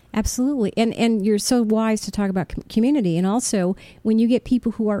do. Absolutely. And you're so wise to talk about community. And also, when you get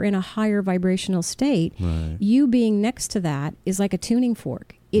people who are in a higher vibrational state, you being next to that is like a tuning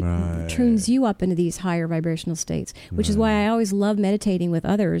fork. It tunes you up into these higher vibrational states, which is why I always love meditating with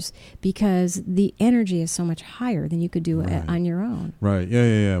others, because the energy is so much higher than you could do on your own. Right.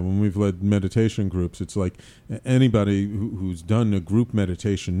 Yeah. When we've led meditation groups, it's like anybody who's done a group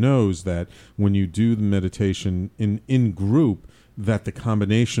meditation knows that when you do the meditation in group, that the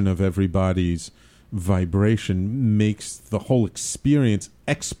combination of everybody's vibration makes the whole experience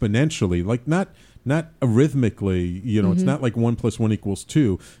exponentially, like not arithmically, it's not like 1 + 1 =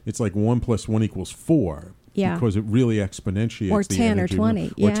 2. It's like 1 + 1 = 4. Yeah. Because it really exponentiates or the 10 energy. or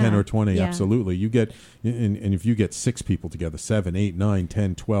 20. Or 10 or 20, absolutely. You get, and if you get 6 people together, 7, 8, 9,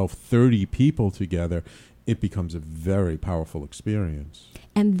 10, 12, 30 people together, it becomes a very powerful experience.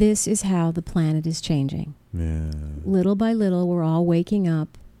 And this is how the planet is changing. Yeah. Little by little, we're all waking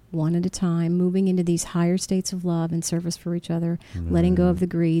up, one at a time, moving into these higher states of love and service for each other, letting go of the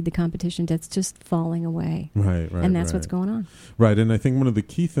greed, the competition that's just falling away. Right. And that's what's going on. Right. And I think one of the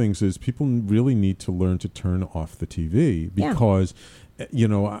key things is people really need to learn to turn off the TV, because,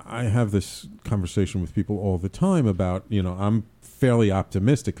 I have this conversation with people all the time about, I'm fairly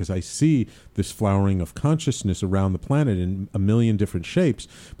optimistic because I see this flowering of consciousness around the planet in a million different shapes.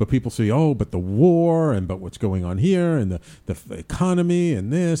 But people say, oh, but the war but what's going on here and the economy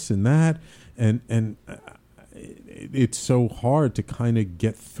and this and that. And it's so hard to kind of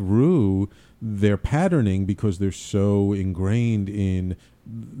get through their patterning because they're so ingrained in,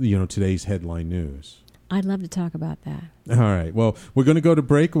 today's headline news. I'd love to talk about that. All right. Well, we're going to go to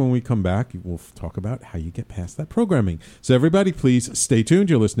break. When we come back, we'll talk about how you get past that programming. So everybody, please stay tuned.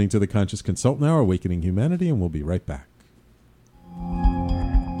 You're listening to The Conscious Consultant Hour, Awakening Humanity, and we'll be right back.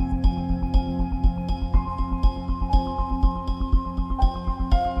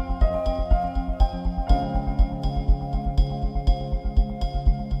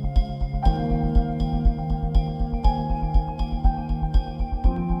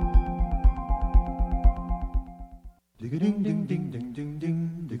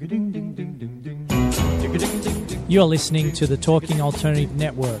 You're listening to the Talking Alternative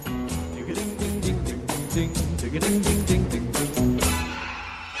Network.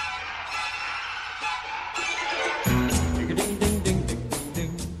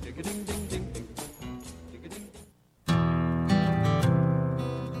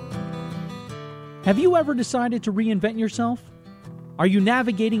 Have you ever decided to reinvent yourself? Are you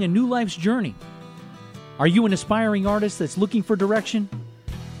navigating a new life's journey? Are you an aspiring artist that's looking for direction?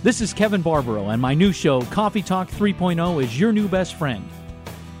 This is Kevin Barbaro, and my new show, Coffee Talk 3.0, is your new best friend.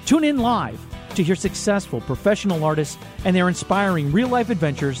 Tune in live to hear successful professional artists and their inspiring real-life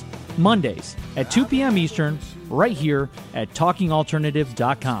adventures Mondays at 2 p.m. Eastern, right here at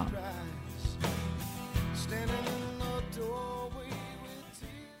TalkingAlternative.com.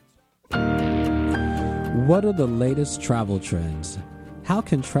 What are the latest travel trends? How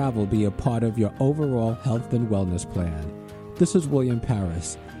can travel be a part of your overall health and wellness plan? This is William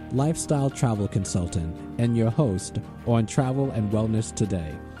Paris, lifestyle travel consultant, and your host on Travel and Wellness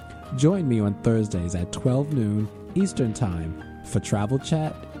Today. Join me on Thursdays at 12 noon Eastern Time for travel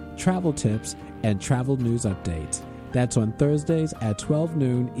chat, travel tips, and travel news updates. That's on Thursdays at 12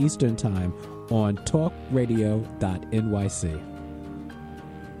 noon Eastern Time on talkradio.nyc.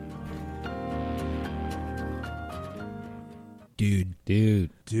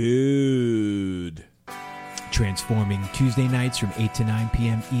 Dude. Transforming Tuesday nights from 8 to 9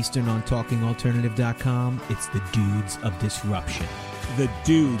 p.m. Eastern on TalkingAlternative.com. It's the Dudes of Disruption. The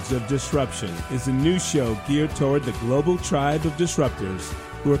Dudes of Disruption is a new show geared toward the global tribe of disruptors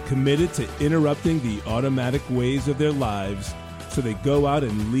who are committed to interrupting the automatic ways of their lives so they go out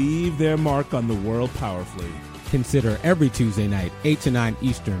and leave their mark on the world powerfully. Consider every Tuesday night, 8 to 9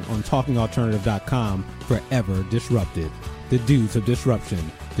 Eastern on TalkingAlternative.com Forever Disrupted. The Dudes of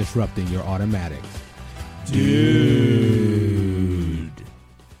Disruption, disrupting your automatics. Dude.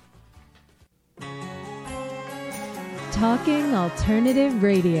 Talking Alternative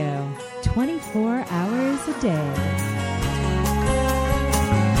Radio, 24 hours a day.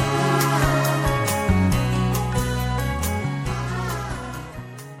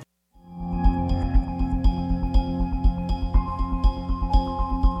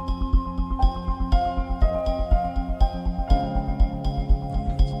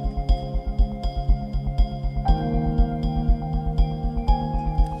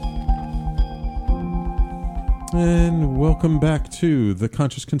 And welcome back to the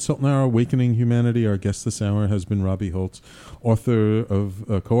Conscious Consultant Hour, Awakening Humanity. Our guest this hour has been Robbie Holz, co-author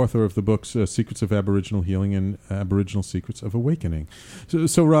of the books Secrets of Aboriginal Healing and Aboriginal Secrets of Awakening.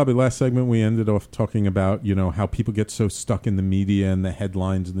 So Robbie, last segment we ended off talking about, how people get so stuck in the media and the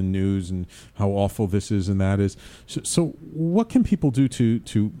headlines and the news and how awful this is and that is. So what can people do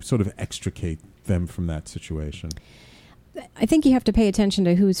to sort of extricate them from that situation? I think you have to pay attention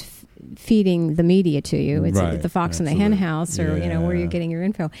to who's feeding the media to you. It's right, the fox in the absolutely. hen house, or where you're getting your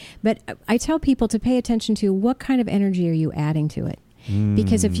info. But I tell people to pay attention to what kind of energy are you adding to it.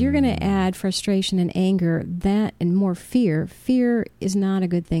 Because if you're going to add frustration and anger, that and more fear is not a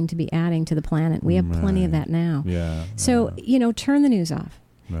good thing to be adding to the planet. We have plenty of that now. So, turn the news off.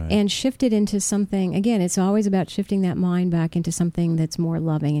 Right. And shift it into something, again, it's always about shifting that mind back into something that's more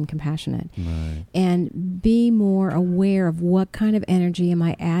loving and compassionate. Right. And be more aware of what kind of energy am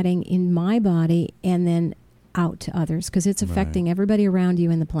I adding in my body and then out to others, because it's affecting everybody around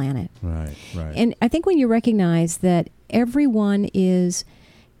you and the planet. Right. And I think when you recognize that everyone has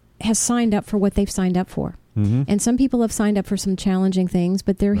signed up for what they've signed up for. Mm-hmm. And some people have signed up for some challenging things,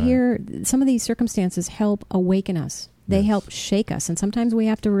 but they're here. Some of these circumstances help awaken us. They help shake us, and sometimes we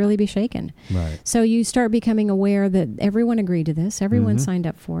have to really be shaken. Right. So you start becoming aware that everyone agreed to this, everyone signed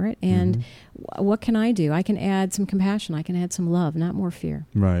up for it, and what can I do? I can add some compassion, I can add some love, not more fear.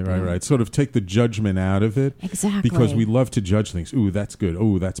 Right. Sort of take the judgment out of it. Exactly. Because we love to judge things. Ooh, that's good.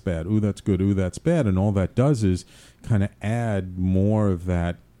 Ooh, that's bad. Ooh, that's good. Ooh, that's bad. And all that does is kind of add more of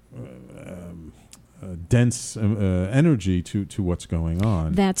that dense energy to what's going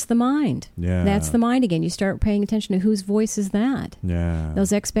on. That's the mind. Yeah. That's the mind again. You start paying attention to whose voice is that. Yeah.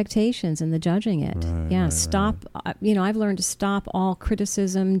 Those expectations and the judging it. Stop. I've learned to stop all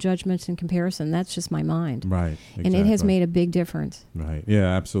criticism, judgment, and comparison. That's just my mind. Right. Exactly. And it has made a big difference. Right. Yeah,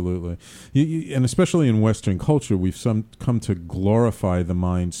 absolutely. And especially in Western culture, we've come to glorify the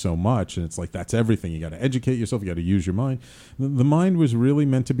mind so much, and it's like that's everything. You got to educate yourself. You got to use your mind. The mind was really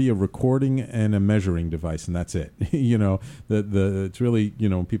meant to be a recording and a measuring device, and that's it. It's really,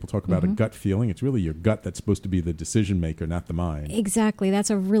 when people talk about a gut feeling, it's really your gut that's supposed to be the decision maker, not the mind. Exactly. That's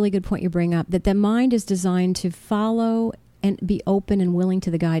a really good point you bring up, that the mind is designed to follow and be open and willing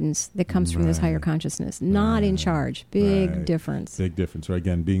to the guidance that comes from this higher consciousness. Not in charge. Big difference. Big difference. Or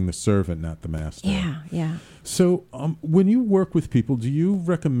again, being the servant, not the master. Yeah. So when you work with people, do you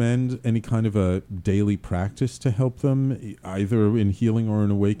recommend any kind of a daily practice to help them, either in healing or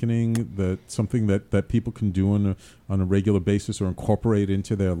in awakening, something that people can do on a regular basis or incorporate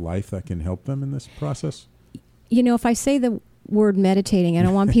into their life that can help them in this process? If I say the word meditating, I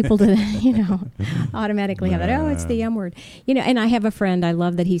don't want people to, automatically have that, it's the M word. And I have a friend, I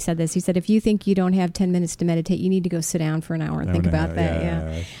love that he said this. He said, if you think you don't have 10 minutes to meditate, you need to go sit down for an hour and think about that.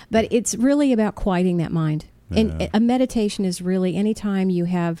 Yeah. But it's really about quieting that mind. And a meditation is really any time you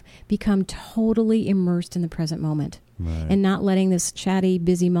have become totally immersed in the present moment and not letting this chatty,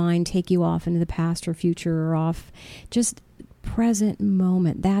 busy mind take you off into the past or future or off. Just present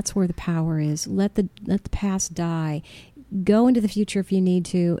moment. That's where the power is. Let the past die. Go into the future if you need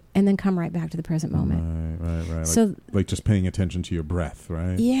to, and then come right back to the present moment. Right. So, like just paying attention to your breath,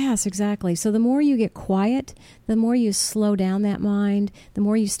 right? Yes, exactly. So the more you get quiet, the more you slow down that mind, the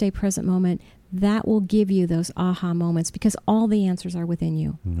more you stay present moment, that will give you those aha moments, because all the answers are within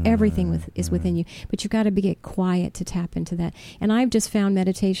you. Everything is within you. But you've got to get quiet to tap into that. And I've just found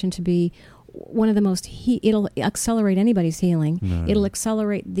meditation to be one of the most, it'll accelerate anybody's healing. It'll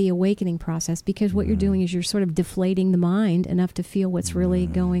accelerate the awakening process, because what you're doing is you're sort of deflating the mind enough to feel what's really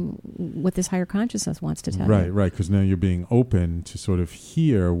going, what this higher consciousness wants to tell you. Right, because now you're being open to sort of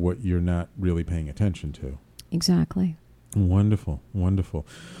hear what you're not really paying attention to. Exactly. Wonderful.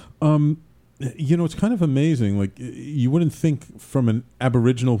 It's kind of amazing. Like, you wouldn't think from an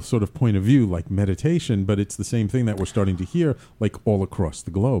Aboriginal sort of point of view, like meditation, but it's the same thing that we're starting to hear, like, all across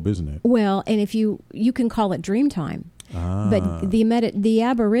the globe, isn't it? Well, and if you can call it dream time, but the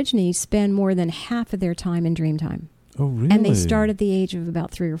Aborigines spend more than half of their time in dream time. Oh, really? And they start at the age of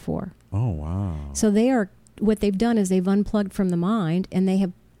about 3 or 4. Oh, wow. So what they've done is they've unplugged from the mind, and they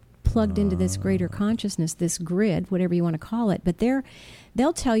have plugged into this greater consciousness, this grid, whatever you want to call it. But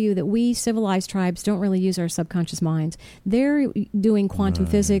they'll tell you that we civilized tribes don't really use our subconscious minds. They're doing quantum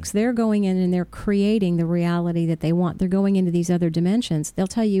physics. They're going in and they're creating the reality that they want. They're going into these other dimensions. They'll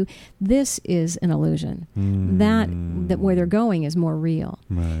tell you this is an illusion. That where they're going is more real.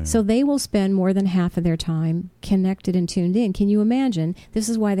 So they will spend more than half of their time connected and tuned in. Can you imagine? This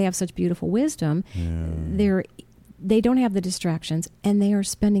is why they have such beautiful wisdom. They don't have the distractions, and they are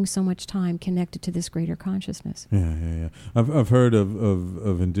spending so much time connected to this greater consciousness. Yeah. I've heard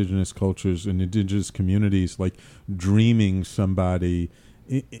of indigenous cultures and indigenous communities, like, dreaming somebody,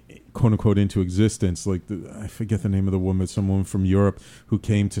 quote unquote, into existence. Like, I forget the name of the woman, some woman from Europe who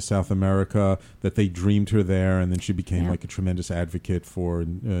came to South America, that they dreamed her there, and then she became like a tremendous advocate for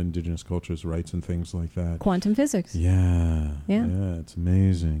indigenous cultures' rights and things like that. Quantum physics. Yeah, it's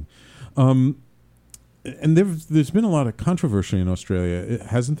amazing. And there's been a lot of controversy in Australia.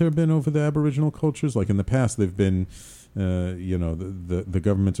 Hasn't there been over the Aboriginal cultures? Like, in the past, they've been, the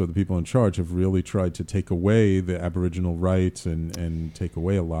governments or the people in charge have really tried to take away the Aboriginal rights and take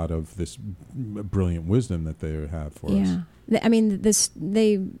away a lot of this brilliant wisdom that they have for us. I mean,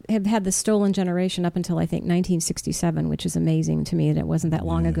 they have had the stolen generation up until, I think, 1967, which is amazing to me. That it wasn't that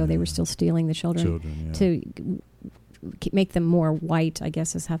long ago. They were still stealing the children to make them more white, I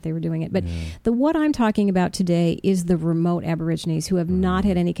guess is how they were doing it. But what I'm talking about today is the remote Aborigines who have not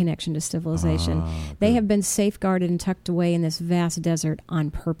had any connection to civilization. They have been safeguarded and tucked away in this vast desert on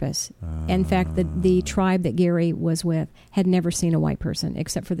purpose. In fact, the tribe that Gary was with had never seen a white person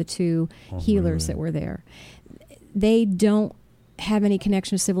except for the 2 healers that were there. They don't have any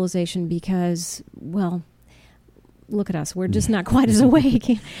connection to civilization because, well, look at us. We're just not quite as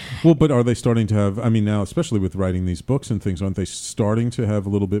awake. Well, but are they starting to have, I mean, now, especially with writing these books and things, aren't they starting to have a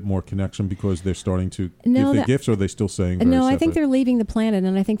little bit more connection because they're starting to give their gifts, or are they still saying very No, separate? I think they're leaving the planet,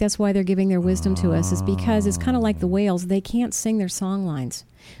 and I think that's why they're giving their wisdom to us, is because it's kind of like the whales. They can't sing their song lines.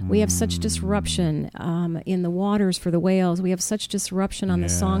 We have such disruption in the waters for the whales. We have such disruption on the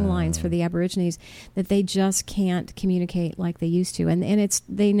song lines for the Aborigines that they just can't communicate like they used to. And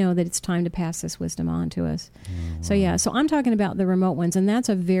they know that it's time to pass this wisdom on to us. So I'm talking about the remote ones, and that's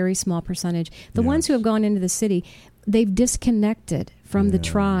a very small percentage. The ones who have gone into the city, they've disconnected from the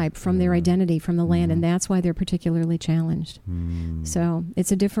tribe, from their identity, from the land, and that's why they're particularly challenged. So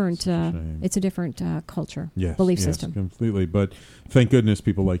it's a different culture, belief system. Completely. But thank goodness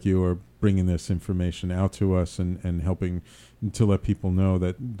people like you are bringing this information out to us and helping to let people know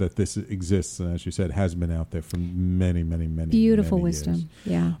that this exists, and as you said, has been out there for many, many, many beautiful many wisdom.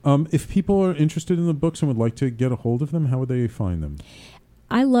 Years. If people are interested in the books and would like to get a hold of them, how would they find them?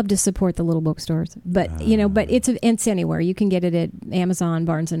 I love to support the little bookstores, but but it's anywhere. You can get it at Amazon,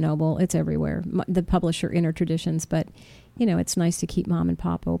 Barnes and Noble. It's everywhere. The publisher, Inner Traditions, but it's nice to keep mom and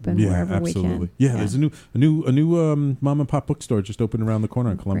pop open wherever absolutely. we can. Yeah, there's a new mom and pop bookstore just opened around the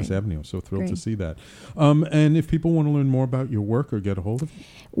corner on Columbus Avenue. I'm so thrilled to see that. And if people want to learn more about your work or get a hold of you,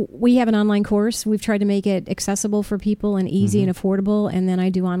 we have an online course. We've tried to make it accessible for people and easy and affordable. And then I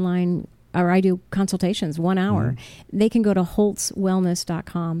do consultations, 1 hour. They can go to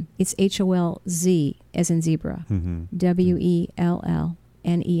holtzwellness.com. It's HOLZ as in zebra, WELLNESS,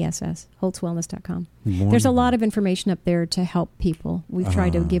 holtzwellness.com. There's a lot of information up there to help people. We've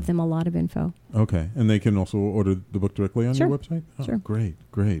tried to give them a lot of info. Okay. And they can also order the book directly on your website? Oh, sure.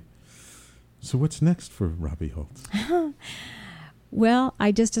 Great. So what's next for Robbie Holz? Well,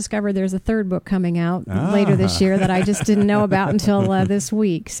 I just discovered there's a third book coming out later this year that I just didn't know about until this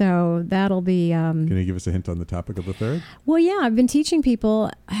week. So that'll be... Can you give us a hint on the topic of the third? Well, yeah, I've been teaching people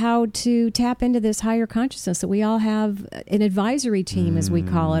how to tap into this higher consciousness, that we all have an advisory team, as we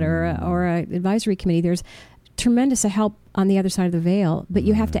call it, or an advisory committee. There's tremendous help on the other side of the veil, but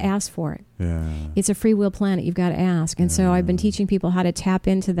you have to ask for it. Yeah. It's a free will planet. You've got to ask. And so I've been teaching people how to tap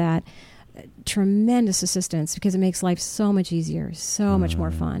into that tremendous assistance, because it makes life so much easier, so much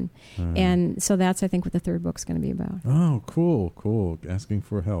more fun. And so that's, I think, what the third book's going to be about. Oh, cool. Asking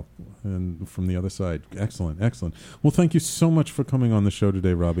for help and from the other side. Excellent. Well, thank you so much for coming on the show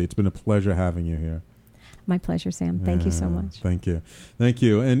today, Robbie. It's been a pleasure having you here. My pleasure, Sam. Thank you so much. Thank you.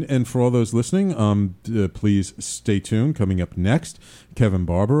 And for all those listening, please stay tuned. Coming up next, Kevin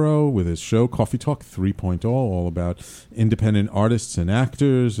Barbaro with his show Coffee Talk 3.0, all about independent artists and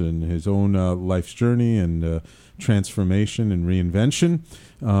actors and his own life's journey and transformation and reinvention.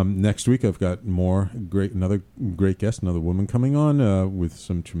 Next week, I've got another great guest, another woman coming on with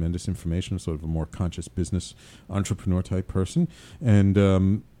some tremendous information, sort of a more conscious business entrepreneur type person.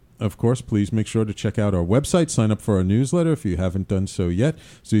 And of course, please make sure to check out our website, sign up for our newsletter if you haven't done so yet,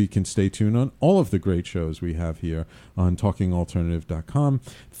 so you can stay tuned on all of the great shows we have here on TalkingAlternative.com.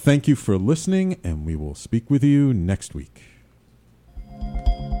 Thank you for listening, and we will speak with you next week.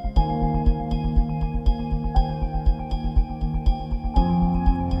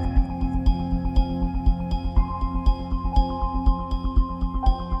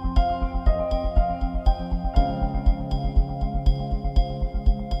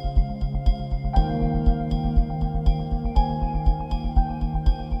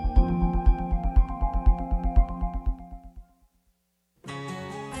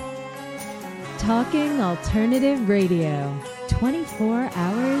 Talking Alternative Radio, 24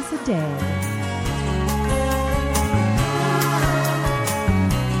 hours a day.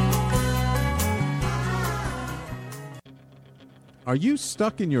 Are you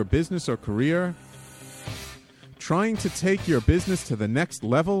stuck in your business or career? Trying to take your business to the next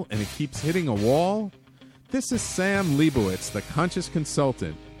level and it keeps hitting a wall? This is Sam Leibowitz, the Conscious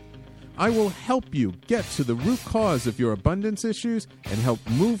Consultant. I will help you get to the root cause of your abundance issues and help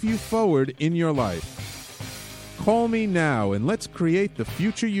move you forward in your life. Call me now and let's create the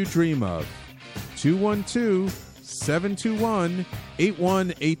future you dream of.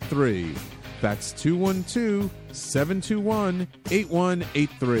 212-721-8183. That's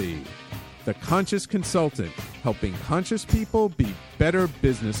 212-721-8183. The Conscious Consultant, helping conscious people be better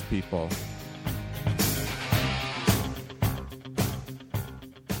business people.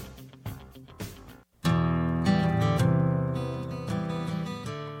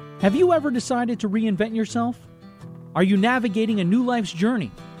 Have you ever decided to reinvent yourself? Are you navigating a new life's journey?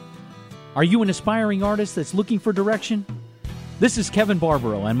 Are you an aspiring artist that's looking for direction? This is Kevin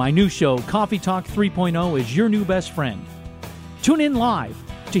Barbaro, and my new show, Coffee Talk 3.0, is your new best friend. Tune in live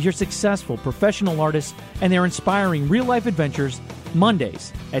to hear successful professional artists and their inspiring real-life adventures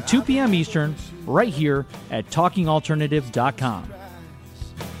Mondays at 2 p.m. Eastern, right here at TalkingAlternative.com.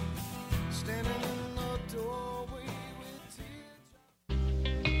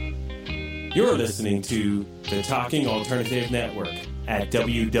 You're listening to the Talking Alternative Network at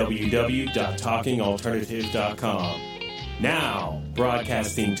www.talkingalternative.com. Now,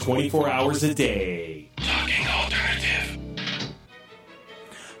 broadcasting 24 hours a day. Talking Alternative.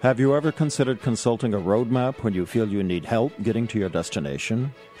 Have you ever considered consulting a roadmap when you feel you need help getting to your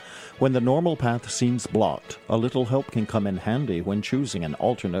destination? When the normal path seems blocked, a little help can come in handy when choosing an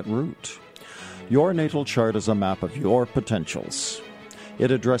alternate route. Your natal chart is a map of your potentials. It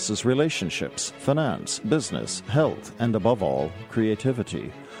addresses relationships, finance, business, health, and above all,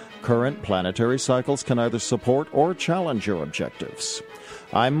 creativity. Current planetary cycles can either support or challenge your objectives.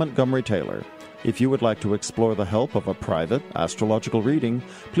 I'm Montgomery Taylor. If you would like to explore the help of a private astrological reading,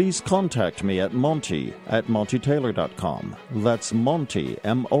 please contact me at monty@montytaylor.com. That's Monty,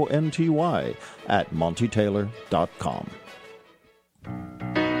 M-O-N-T-Y, at montytaylor.com.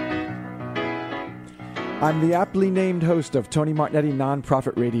 I'm the aptly named host of Tony Martignetti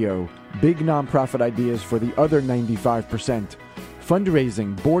Nonprofit Radio, big nonprofit ideas for the other 95%.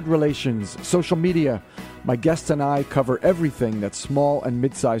 Fundraising, board relations, social media. My guests and I cover everything that small and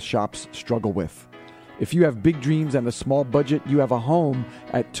mid-sized shops struggle with. If you have big dreams and a small budget, you have a home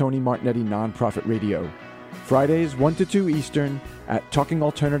at Tony Martignetti Nonprofit Radio. Fridays 1 to 2 Eastern at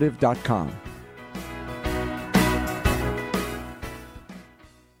talkingalternative.com.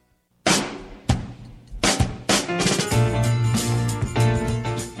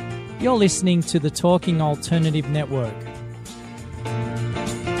 You're listening to the Talking Alternative Network.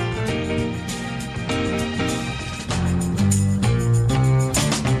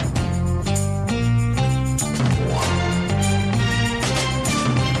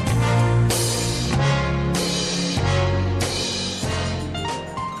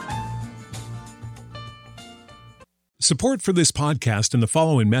 Support for this podcast and the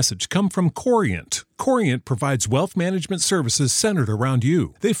following message come from Corient. Corient provides wealth management services centered around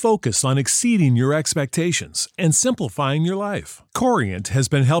you. They focus on exceeding your expectations and simplifying your life. Corient has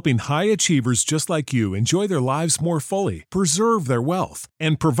been helping high achievers just like you enjoy their lives more fully, preserve their wealth,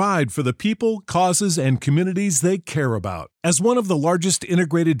 and provide for the people, causes, and communities they care about. As one of the largest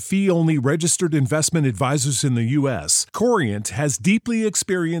integrated fee-only registered investment advisors in the U.S., Corient has deeply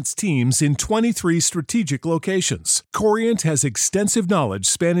experienced teams in 23 strategic locations. Corient has extensive knowledge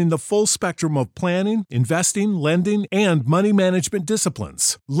spanning the full spectrum of planning, investing, lending, and money management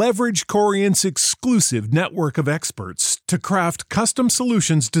disciplines. Leverage Corient's exclusive network of experts to craft custom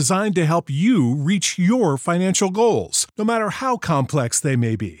solutions designed to help you reach your financial goals, no matter how complex they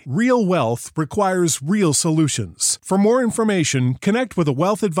may be. Real wealth requires real solutions. For more information, connect with a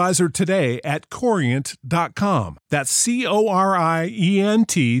wealth advisor today at Corient.com. That's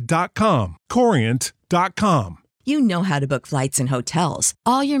Corient.com. Corient.com. You know how to book flights and hotels.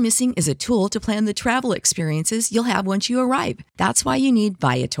 All you're missing is a tool to plan the travel experiences you'll have once you arrive. That's why you need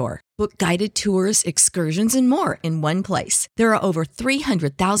Viator. Book guided tours, excursions, and more in one place. There are over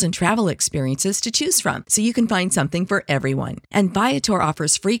 300,000 travel experiences to choose from, so you can find something for everyone. And Viator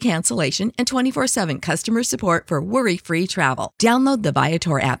offers free cancellation and 24/7 customer support for worry-free travel. Download the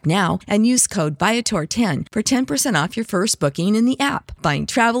Viator app now and use code Viator10 for 10% off your first booking in the app. Find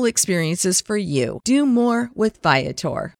travel experiences for you. Do more with Viator.